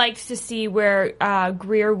to see where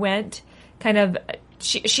Greer went. Kind of,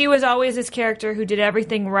 she was always this character who did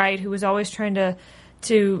everything right, who was always trying to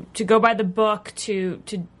go by the book,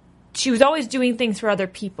 she was always doing things for other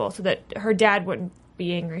people so that her dad wouldn't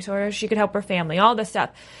be angry, so she could help her family, all this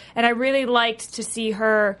stuff. And I really liked to see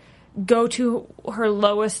her go to her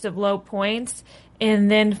lowest of low points and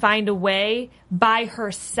then find a way by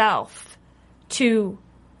herself to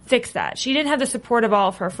fix that. She didn't have the support of all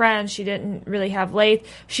of her friends. She didn't really have Leith.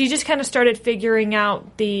 She just kind of started figuring out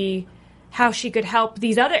how she could help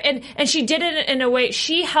these other... And she did it in a way...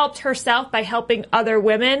 She helped herself by helping other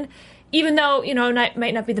women, even though, you know, it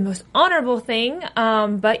might not be the most honorable thing,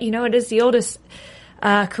 but, you know, it is the oldest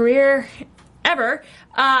career ever.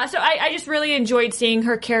 So I just really enjoyed seeing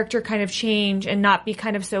her character kind of change and not be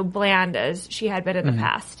kind of so bland as she had been in the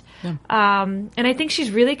past. Yeah. And I think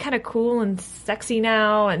she's really kind of cool and sexy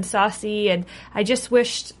now and saucy, and I just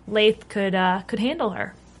wished Leith could handle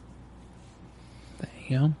her. There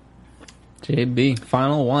you go. JB,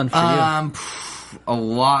 final one for you. A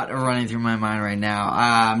lot are running through my mind right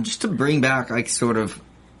now. Just to bring back, like, sort of,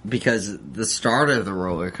 because the start of the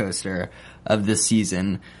roller coaster of this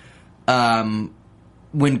season,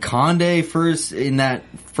 when Conde in that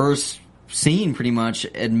first scene, pretty much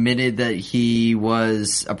admitted that he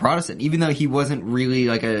was a Protestant, even though he wasn't really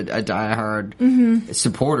like a diehard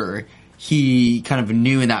supporter, he kind of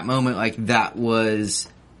knew in that moment, like, that was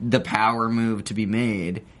the power move to be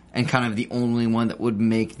made, and kind of the only one that would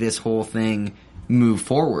make this whole thing move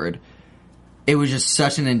forward. It was just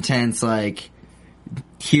such an intense, like,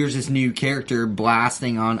 here's this new character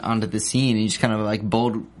blasting onto the scene, and he just kind of, like,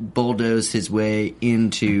 bulldozed his way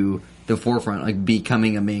into the forefront, like,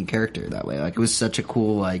 becoming a main character that way. Like, it was such a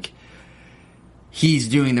cool, like, he's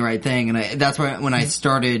doing the right thing, and that's why when I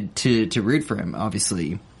started to root for him,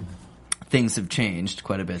 obviously things have changed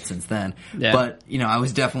quite a bit since then. Yeah. But, you know, I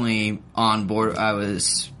was definitely on board. I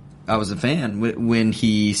was a fan when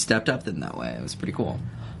he stepped up in that way. It was pretty cool.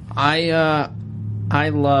 I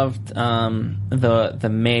loved the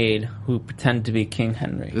maid who pretended to be King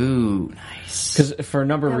Henry. Ooh, nice. Because for a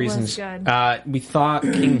number of reasons, we thought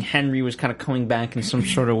King Henry was kind of coming back in some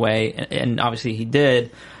sort of way, and obviously he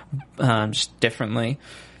did, just differently.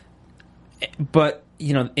 But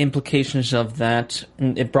implications of that.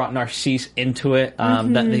 And it brought Narcisse into it,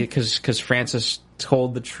 because Francis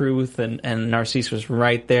told the truth, and Narcisse was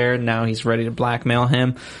right there. Now he's ready to blackmail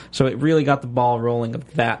him. So it really got the ball rolling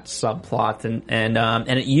of that subplot, and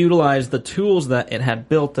it utilized the tools that it had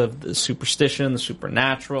built of the superstition, the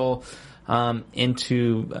supernatural,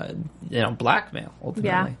 into blackmail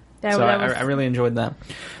ultimately. Yeah, so I really enjoyed that.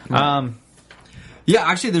 Yeah,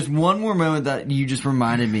 actually, there's one more moment that you just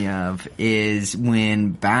reminded me of, is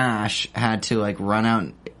when Bash had to run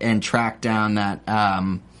out and track down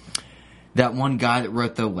that one guy that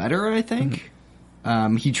wrote the letter, I think.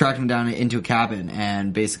 He tracked him down into a cabin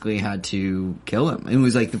and basically had to kill him. It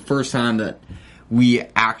was the first time that we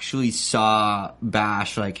actually saw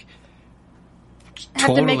Bash have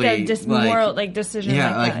totally, to make a moral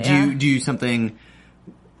decision. Do something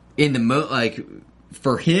in the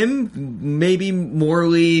for him, maybe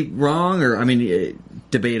morally wrong, or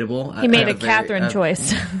debatable. He made a Catherine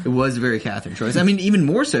choice. It was a very Catherine choice. Even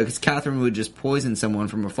more so because Catherine would just poison someone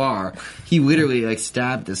from afar. He literally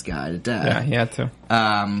stabbed this guy to death. Yeah, he had to.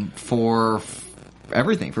 For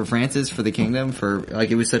everything, for Francis, for the kingdom, for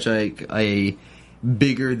it was such a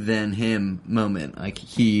bigger than him moment.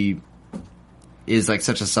 He is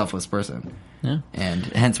such a selfless person. Yeah, and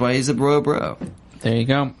hence why he's a bro. There you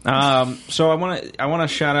go. So I want to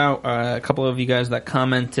shout out a couple of you guys that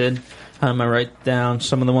commented. I write down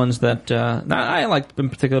some of the ones that I liked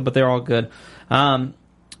in particular, but they're all good. Manday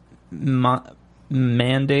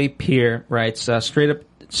Pier writes, straight up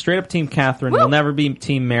Team Catherine. Will never be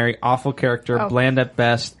Team Mary. Awful character, bland at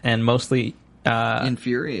best, and mostly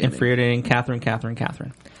infuriating. Catherine.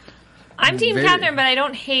 I'm Team Catherine, but I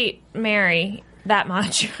don't hate Mary that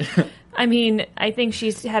much. I think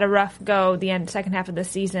she's had a rough go second half of the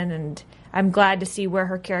season, and I'm glad to see where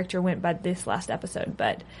her character went by this last episode.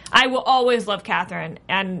 But I will always love Catherine,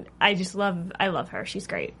 and I love her. She's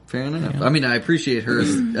great. Fair enough. Yeah. I appreciate her,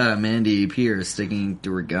 Mandy Pierce, sticking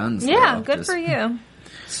to her guns. Yeah, good for you.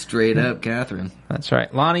 Straight up Catherine. That's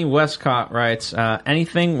right. Lonnie Westcott writes,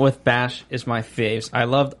 anything with Bash is my faves. I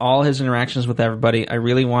loved all his interactions with everybody. I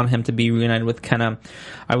really want him to be reunited with Kenna.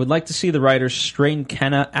 I would like to see the writers straighten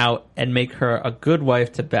Kenna out and make her a good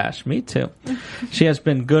wife to Bash. Me too. She has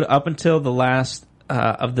been good up until the last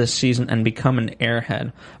of this season and become an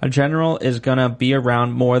airhead. A general is gonna be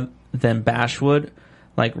around more than Bash would.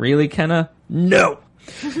 Really, Kenna? No!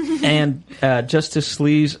 And just to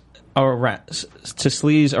sleaze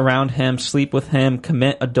around him, sleep with him,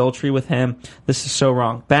 commit adultery with him. This is so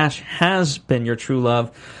wrong. Bash has been your true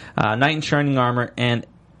love, knight in shining armor, and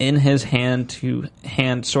in his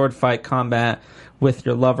hand-to-hand sword fight combat with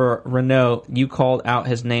your lover Renault, you called out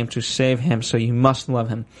his name to save him, so you must love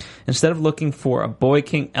him. Instead of looking for a boy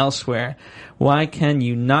king elsewhere, why can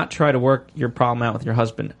you not try to work your problem out with your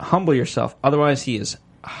husband? Humble yourself, otherwise he is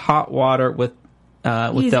hot water with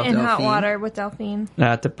He's in hot water with Delphine.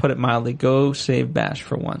 To put it mildly, go save Bash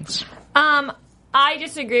for once. I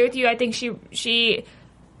disagree with you. I think she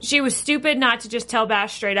was stupid not to just tell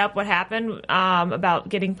Bash straight up what happened about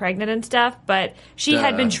getting pregnant and stuff, but she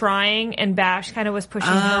had been trying, and Bash kind of was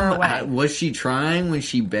pushing her away. Was she trying when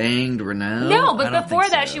she banged Renault? No, but before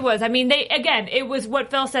that she was. It was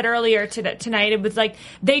what Phil said earlier tonight. It was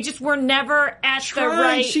they just were never at the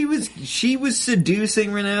right... She was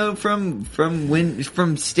seducing Renault from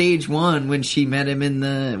stage one when she met him in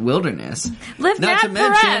the wilderness. Livnat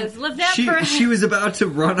Perez. She was about to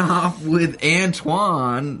run off with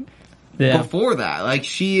Antoine. Yeah. Before that,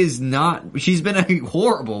 she's been a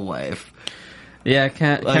horrible wife. Yeah,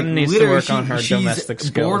 Ken needs to work on her domestic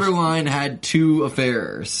skills. Borderline had 2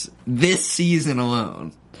 affairs this season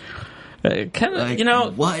alone.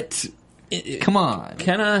 What? Come on.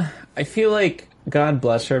 Kenna, I feel like, God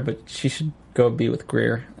bless her, but she should go be with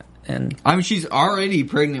Greer. And she's already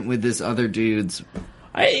pregnant with this other dude's...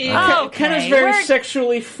 Kenna's very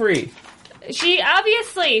sexually free. She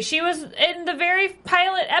was in the very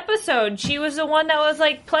pilot episode. She was the one that was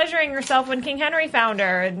pleasuring herself when King Henry found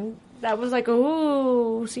her, and that was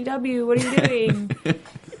ooh, CW, what are you doing?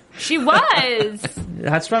 She was.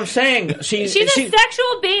 That's what I'm saying. She's a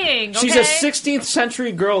sexual being. Okay? She's a 16th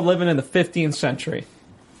century girl living in the 15th century.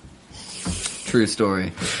 True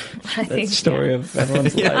story. I think story of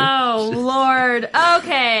everyone's life. Oh Lord.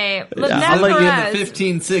 Okay. I'll let you in the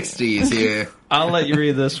 1560s here. I'll let you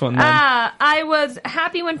read this one then. I was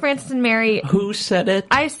happy when Francis and Mary... Who said it?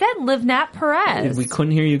 I said Livnat Perez. We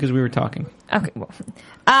couldn't hear you because we were talking. Okay, well...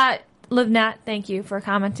 Livnat, thank you for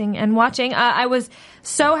commenting and watching. I was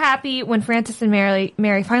so happy when Francis and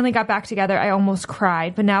Mary finally got back together. I almost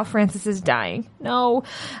cried, but now Francis is dying. No,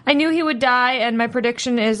 I knew he would die, and my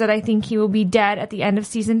prediction is that I think he will be dead at the end of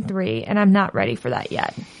season 3, and I'm not ready for that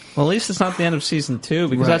yet. Well, at least it's not the end of season 2,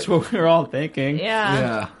 because Right. that's what we were all thinking.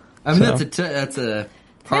 Yeah. I mean, So- that's a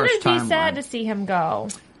It's harsh gonna be timeline. sad to see him go.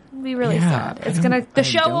 It'll be really Yeah, sad. It's I gonna. don't- The I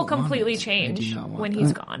show don't will want completely it. I do change not want when that.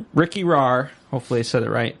 he's gone. Ricky Rar, hopefully I said it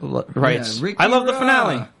right, writes, Yeah, Ricky I love the Ra.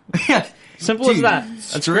 finale. Yeah. Simple as that.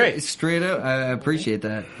 That's great. Straight up, I appreciate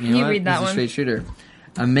that. You know what? read that He's a one. straight shooter.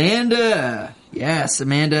 Amanda. Yes,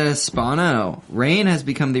 Amanda Spano. Rain has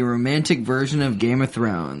become the romantic version of Game of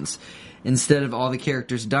Thrones. Instead of all the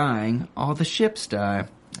characters dying, all the ships die.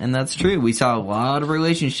 And that's true. We saw a lot of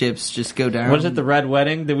relationships just go down. Was it the Red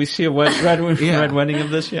Wedding? Did we see a red wedding of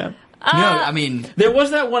this yet? No, I mean... There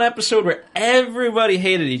was that one episode where everybody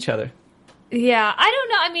hated each other. Yeah, I don't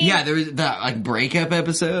know. I mean, Yeah, there was that like breakup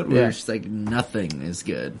episode where Yeah. it's just like nothing is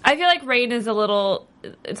good. I feel like Rain is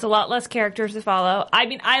it's a lot less characters to follow. I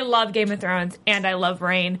mean, I love Game of Thrones and I love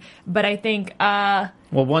Rain, but I think Well,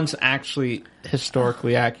 one's actually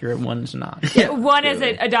historically accurate, one's not. one is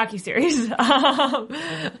a docuseries.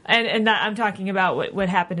 And that I'm talking about what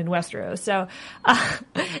happened in Westeros. So,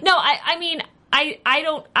 no, I mean, I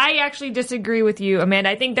actually disagree with you, Amanda.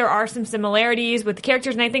 I think there are some similarities with the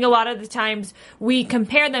characters, and I think a lot of the times we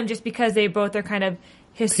compare them just because they both are kind of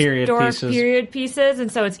historic period pieces,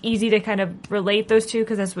 and so it's easy to kind of relate those two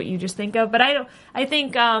because that's what you just think of. But I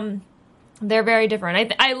think they're very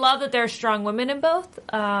different. I love that there are strong women in both,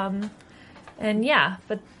 and yeah,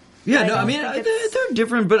 but Yeah, I no, I don't mean, think it's- they're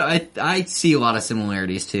different, but I see a lot of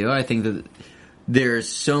similarities too. I think that there's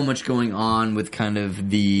so much going on with kind of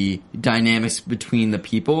the dynamics between the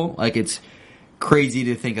people. Like, it's crazy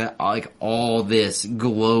to think that, like, all this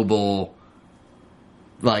global,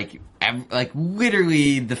 like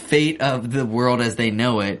literally the fate of the world as they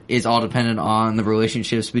know it is all dependent on the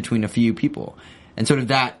relationships between a few people. And sort of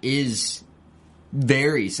that is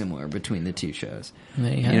very similar between the two shows.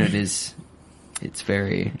 There you You have know, it. it's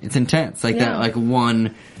intense. Like Yeah. that, like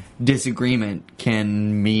one disagreement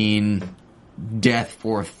can mean death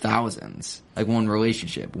for thousands. Like one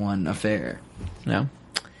relationship, one affair. No.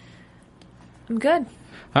 I'm good.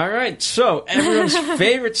 All right, so everyone's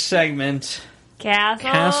favorite segment.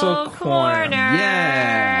 Castle Corner. Corner.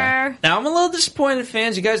 Yeah. Now, I'm a little disappointed,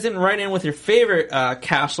 fans. You guys didn't write in with your favorite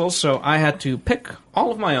castles, so I had to pick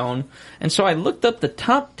all of my own. And so I looked up the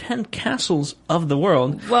top 10 castles of the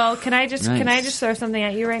world. Well, can I just Nice. throw something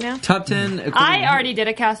at you right now? Top 10. I already did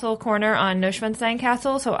a Castle Corner on Neuschwanstein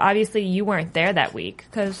Castle, so obviously you weren't there that week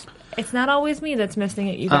because it's not always me that's missing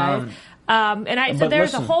it, you guys. So but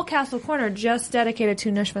there's listen. a whole Castle Corner just dedicated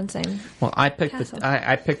to Neuschwanstein. Well, I picked Castle.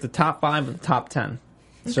 I picked the top 5 of the top 10.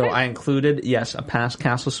 So Okay. I included, yes, a past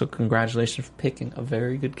castle. So congratulations for picking a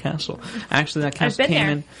very good castle. Actually, that castle been came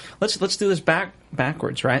there. in. Let's do this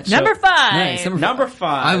backwards, right? Number 5. Nice, Number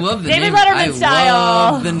 5. I love the David name. Letterman I style.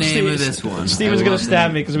 love the name of this one. Steven's I going love to the stab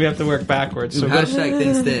name. me because we have to work backwards. So go Hashtag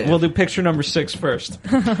things there. we'll do picture number 6 first.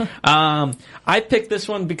 I picked this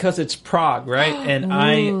one because it's Prague, right? And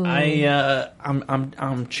I'm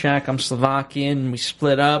Czech, I'm Slovakian. We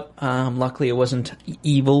split up. Luckily, it wasn't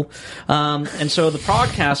evil. And so the Prague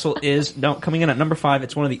Castle is coming in at number 5.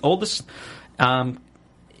 It's one of the oldest.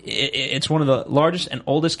 It's one of the largest and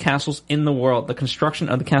oldest castles in the world. The construction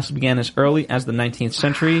of the castle began as early as the 19th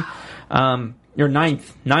century, or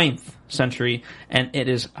 9th century, and it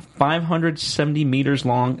is 570 meters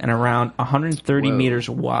long and around 130 Whoa. meters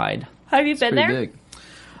wide. Have you been Pretty there? big.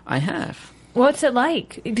 I have. What's it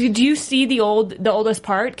like? Did you see the oldest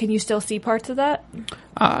part? Can you still see parts of that?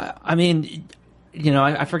 I mean, you know,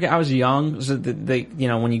 I forget. I was young. So they, you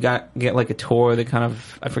know, when you get like a tour, they kind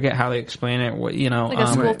of, I forget how they explain it. You know, Like a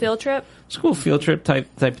school right. field trip? school field trip type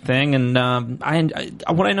thing. And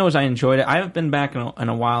what I know is I enjoyed it. I haven't been back in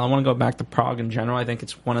a while. I want to go back to Prague in general. I think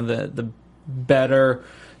it's one of the better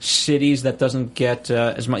cities that doesn't get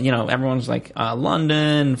as much. You know, everyone's like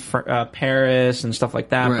London, Paris, and stuff like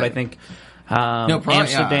that. Right. But I think. Prague,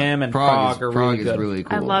 Amsterdam and Prague are really is good. really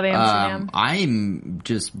cool. I love Amsterdam. I'm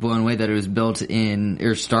just blown away that it was built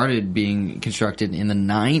started being constructed in the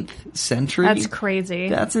 9th century. That's crazy.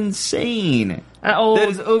 That's insane. Old. That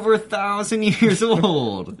is over 1,000 years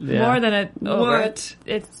old. Yeah. More than it over. What?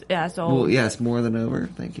 It's old. Well, yes, more than over.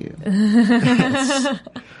 Thank you. We need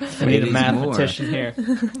a It is mathematician here.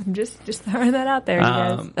 I'm just throwing that out there, you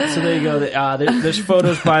guys. So there you go. There's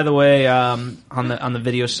photos, by the way, on the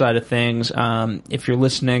video side of things. If you're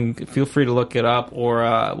listening, feel free to look it up, or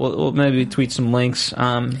we'll maybe tweet some links.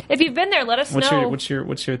 If you've been there, let us know. What's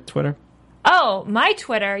your Twitter? Oh, my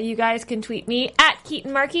Twitter. You guys can tweet me at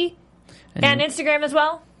Keaton Markey and Instagram as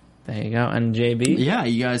well. There you go. And JB? Yeah,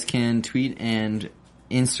 you guys can tweet and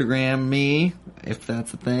Instagram me, if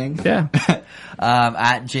that's a thing. Yeah.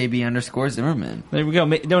 At JB_Zimmerman. There we go.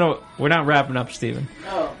 No, we're not wrapping up, Steven.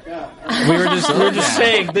 Oh, God. We were just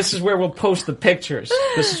saying this is where we'll post the pictures.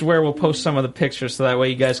 This is where we'll post some of the pictures so that way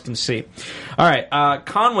you guys can see. All right.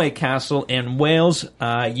 Conway Castle in Wales,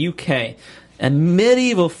 UK. A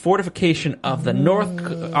medieval fortification of the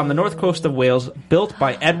on the north coast of Wales, built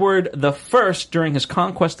by Edward I during his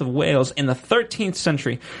conquest of Wales in the 13th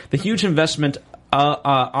century. The huge investment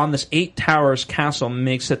on this 8 towers castle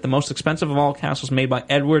makes it the most expensive of all castles made by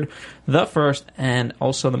Edward I and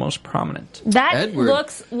also the most prominent. That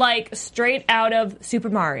looks like straight out of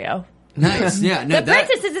Super Mario. Nice, yeah. No, the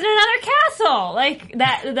princess is in another castle. Like,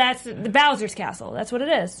 that's the Bowser's castle. That's what it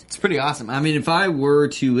is. It's pretty awesome. I mean, if I were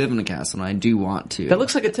to live in a castle, and I do want to. That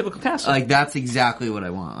looks like a typical castle. Like, that's exactly what I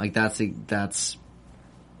want. Like, that's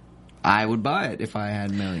I would buy it if I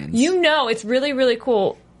had millions. You know, it's really, really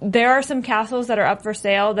cool. There are some castles that are up for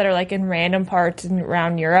sale that are like in random parts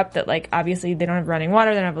around Europe that like obviously they don't have running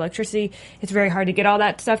water, they don't have electricity. It's very hard to get all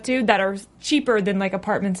that stuff to that are cheaper than like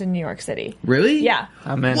apartments in New York City. Really? Yeah.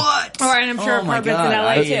 Amen. What? Or and I'm sure apartments in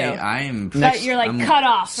LA too. I'm you're like cut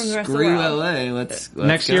off from the rest of the world. Screw LA. Let's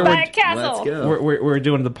next go. year buy a castle. Let's go. We're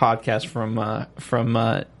doing the podcast from a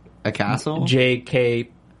castle. JKP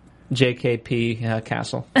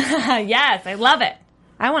Castle. Yes, I love it.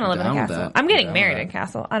 I want to live in a castle. that. I'm getting Down married with in a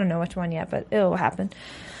castle. I don't know which one yet, but it will happen.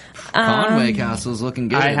 Conway Castle's looking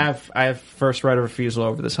good. I have first right of refusal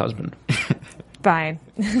over this husband. Fine.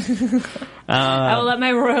 I will let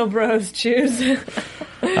my royal bros choose.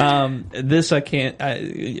 This I can't.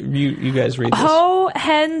 You guys read this.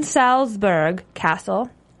 Hohensalzburg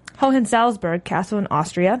Castle in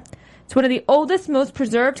Austria. It's one of the oldest, most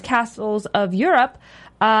preserved castles of Europe.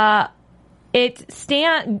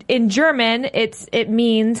 In German, it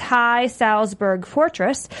means High Salzburg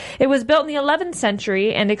Fortress. It was built in the 11th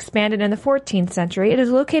century and expanded in the 14th century. It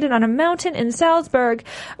is located on a mountain in Salzburg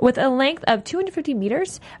with a length of 250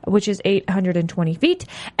 meters, which is 820 feet,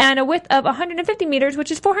 and a width of 150 meters,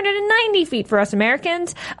 which is 490 feet for us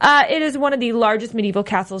Americans. It is one of the largest medieval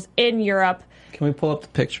castles in Europe. Can we pull up the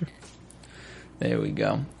picture? There we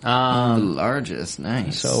go. The largest,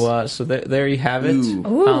 nice. So there you have it.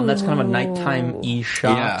 Ooh. That's kind of a nighttime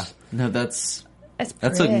shot. Yeah. No, that's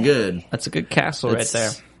That's looking good. That's a good castle right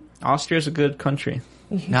there. Austria's a good country.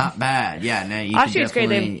 Not bad. Yeah, no, you Austria's could great.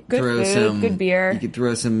 They definitely have good throw food, some good beer. You could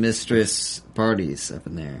throw some mistress parties up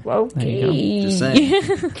in there. Okay. Just saying,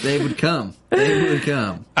 they would come. They would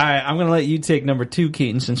come. All right, I'm going to let you take number 2,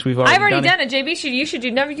 Keaton, since we've already I've already done it. it. JB,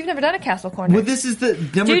 you've never done a castle corner. Well, this is the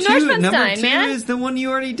number Do 2. Number Neuschwanstein, 2 man. is the one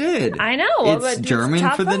you already did. I know. It's but German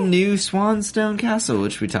top for the five. new Swanstone Castle,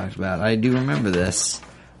 which we talked about. I do remember this.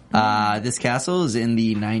 This castle is in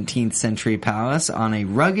the 19th century palace on a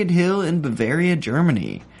rugged hill in Bavaria,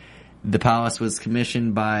 Germany. The palace was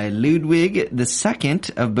commissioned by Ludwig II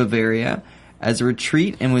of Bavaria as a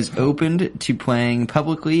retreat and was opened to playing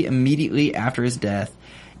publicly immediately after his death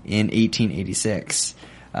in 1886.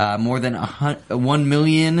 More than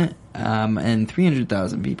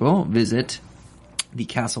 1,300,000 people visit the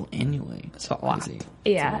castle annually. That's a lot.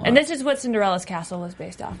 Yeah, and this is what Cinderella's castle was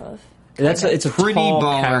based off of. It's a Pretty tall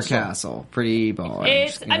baller castle. Pretty baller.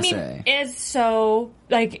 It's so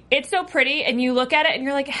pretty, and you look at it and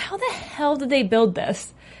you're like, how the hell did they build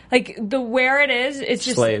this? Like where it is, it's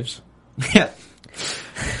just slaves. Yeah.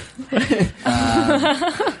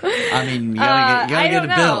 I mean, you gotta get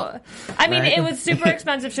it built. I mean, right? it was super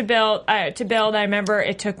expensive to build. I remember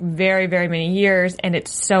it took very, very many years, and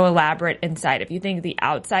it's so elaborate inside. If you think the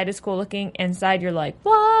outside is cool looking, inside you're like,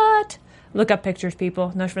 what? Look up pictures,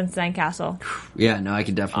 people. Neuschwanstein Castle. Yeah, no, I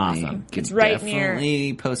could definitely. Awesome. Could It's right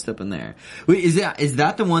definitely post up in there. Wait, is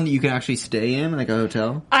that the one that you can actually stay in, like a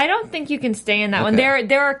hotel? I don't think you can stay in that one. Okay.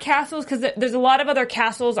 There are castles because there's a lot of other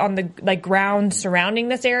castles on the ground surrounding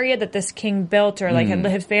this area that this king built or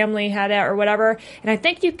his family had it or whatever. And I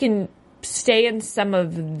think you can stay in some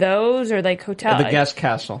of those or like hotels. The guest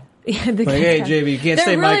castle. Yeah, the Like, hey, JB, you can't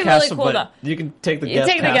stay in my castle, really cool, but you can take the You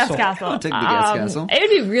guest take the castle. guest castle. I'll take the guest castle. It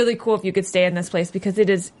would be really cool if you could stay in this place because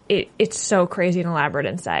it's so crazy and elaborate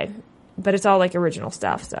inside. But it's all like original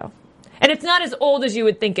stuff, so. And it's not as old as you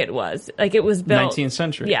would think it was. Like it was built 19th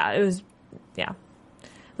century. Yeah, it was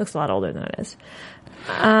looks a lot older than it is.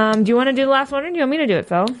 Do you want to do the last one or do you want me to do it,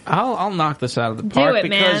 Phil? I'll knock this out of the park it,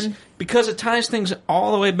 man. because it ties things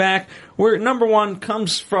all the way back. Where number 1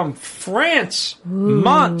 comes from France,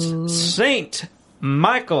 Mont Saint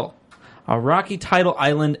Michel. a rocky tidal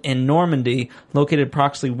island in Normandy, located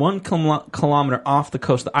approximately 1 kilometer off the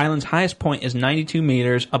coast. The island's highest point is 92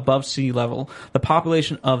 meters above sea level. The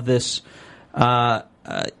population of this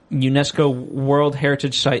UNESCO World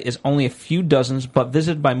Heritage Site is only a few dozens, but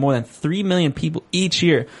visited by more than 3 million people each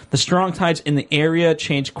year. The strong tides in the area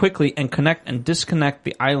change quickly and connect and disconnect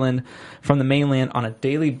the island from the mainland on a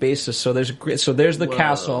daily basis. So there's the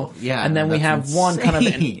castle, and then we have one kind of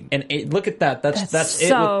and look at that. That's it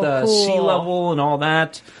so with the sea level and all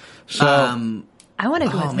that. So I want to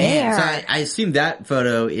go there. Man. So I assume that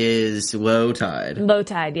photo is low tide. Low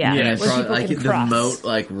tide, yeah. Yeah, Where probably, people like can the cross. moat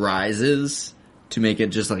like rises to make it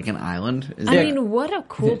just like an island. I mean, what a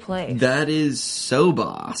cool place. That is so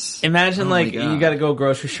boss. Imagine my like God. you got to go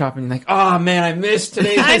grocery shopping. Like, oh man, I missed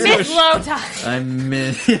today's. I miss low tide. I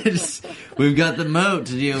miss. We've got the moat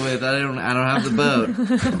to deal with. I don't have the boat.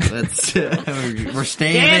 That's we're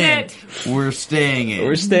staying Damn in. it. We're staying in.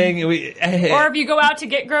 We're staying. Or if you go out to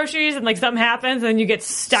get groceries and like something happens and you get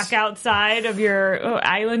stuck outside of your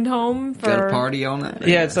island home for got a party all night.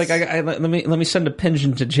 Yeah, it's like let me send a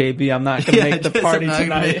pigeon to JB. I'm not gonna make the party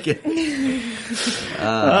tonight.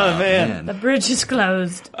 Oh man. the bridge is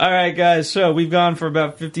closed. All right, guys. So we've gone for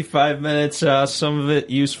about 55 minutes. Some of it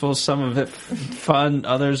useful, some of it fun,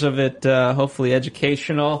 others of it hopefully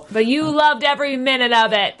educational. But you loved every minute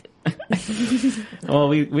of it. Well,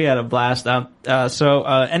 we had a blast. So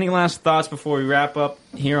any last thoughts before we wrap up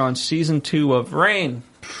here on season 2 of Reign?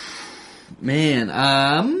 Man,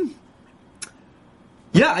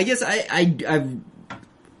 yeah, I guess I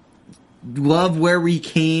love where we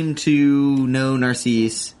came to know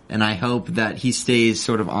Narcisse, and I hope that he stays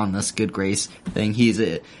sort of on this good grace thing. He's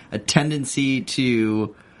a tendency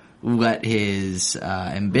to let his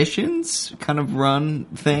ambitions kind of run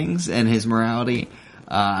things and his morality.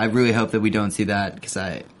 I really hope that we don't see that, because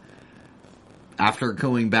after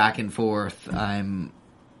going back and forth, I'm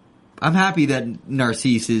happy that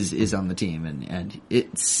Narcisse is on the team, and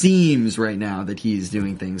it seems right now that he's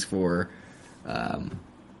doing things for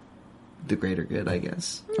the greater good, I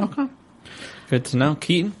guess. Okay. Good to know.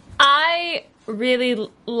 Keaton? I really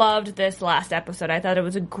loved this last episode. I thought it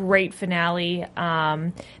was a great finale.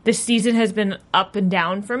 This season has been up and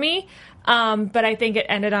down for me, but I think it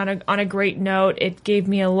ended on a great note. It gave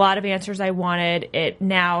me a lot of answers I wanted. It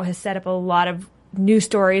now has set up a lot of new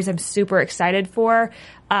stories I'm super excited for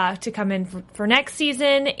to come in for next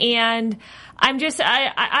season. And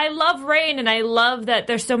I love Reign, and I love that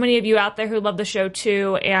there's so many of you out there who love the show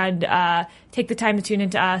too, and take the time to tune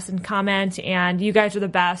into us and comment, and you guys are the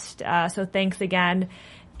best. So thanks again,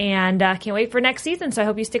 and can't wait for next season. So I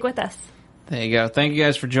hope you stick with us. There you go. Thank you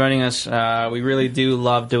guys for joining us. We really do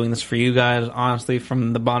love doing this for you guys, honestly,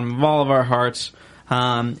 from the bottom of all of our hearts.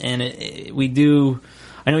 And we do.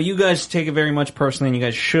 I know you guys take it very much personally, and you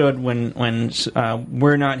guys should when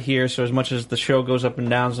we're not here. So as much as the show goes up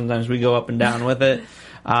and down, sometimes we go up and down with it.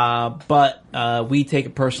 But we take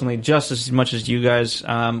it personally just as much as you guys,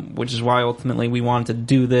 which is why ultimately we wanted to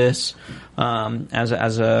do this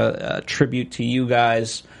as a tribute to you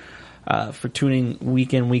guys for tuning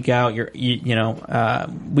week in, week out.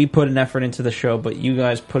 We put an effort into the show, but you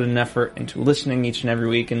guys put an effort into listening each and every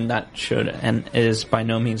week, and that should and is by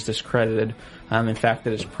no means discredited. In fact,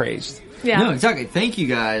 it is praised. Yeah. No, exactly. Thank you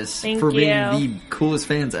guys Thank for being you. the coolest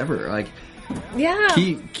fans ever. Like, Yeah.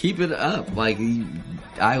 keep it up. Like,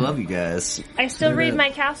 I love you guys. I still read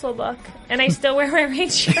my Castle book, and I still wear my Reign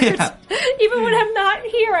shirt. Yeah. Even when I'm not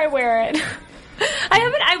here, I wear it.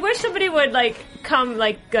 I wish somebody would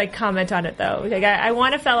comment on it though. Like I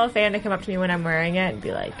want a fellow fan to come up to me when I'm wearing it and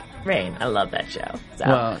be like, "Reign, I love that show." So.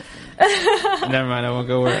 Well, never mind. I won't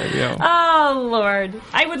go wear it. Yo. Oh Lord,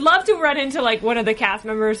 I would love to run into like one of the cast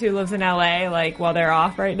members who lives in LA, like while they're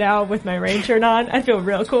off right now with my Reign shirt on. I feel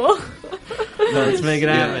real cool. Let's make it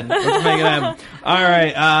happen. Let's make it happen. All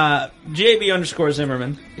right,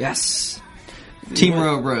 JB_Zimmerman. Yes. Team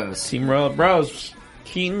Royal Bros. Team Royal Bros.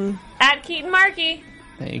 Keaton. At Keaton Markey.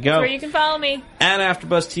 There you go. That's where you can follow me. At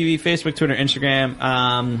AfterBuzz TV, Facebook, Twitter,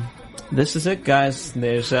 Instagram. This is it, guys.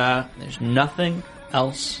 There's nothing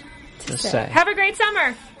else to say. Have a great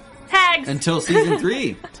summer. Tags. Until season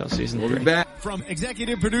 3. Until season 3. We'll be back. From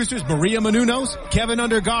executive producers Maria Menounos, Kevin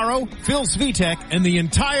Undergaro, Phil Svitek, and the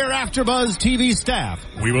entire AfterBuzz TV staff,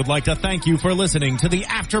 we would like to thank you for listening to the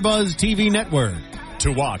AfterBuzz TV network.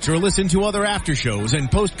 To watch or listen to other after shows and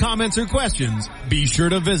post comments or questions, be sure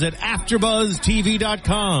to visit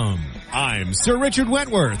AfterBuzzTV.com. I'm Sir Richard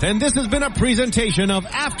Wentworth, and this has been a presentation of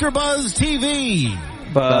AfterBuzz TV.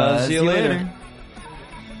 Buzz you later.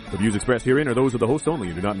 The views expressed herein are those of the host only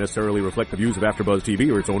and do not necessarily reflect the views of AfterBuzz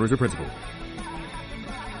TV or its owners or principals.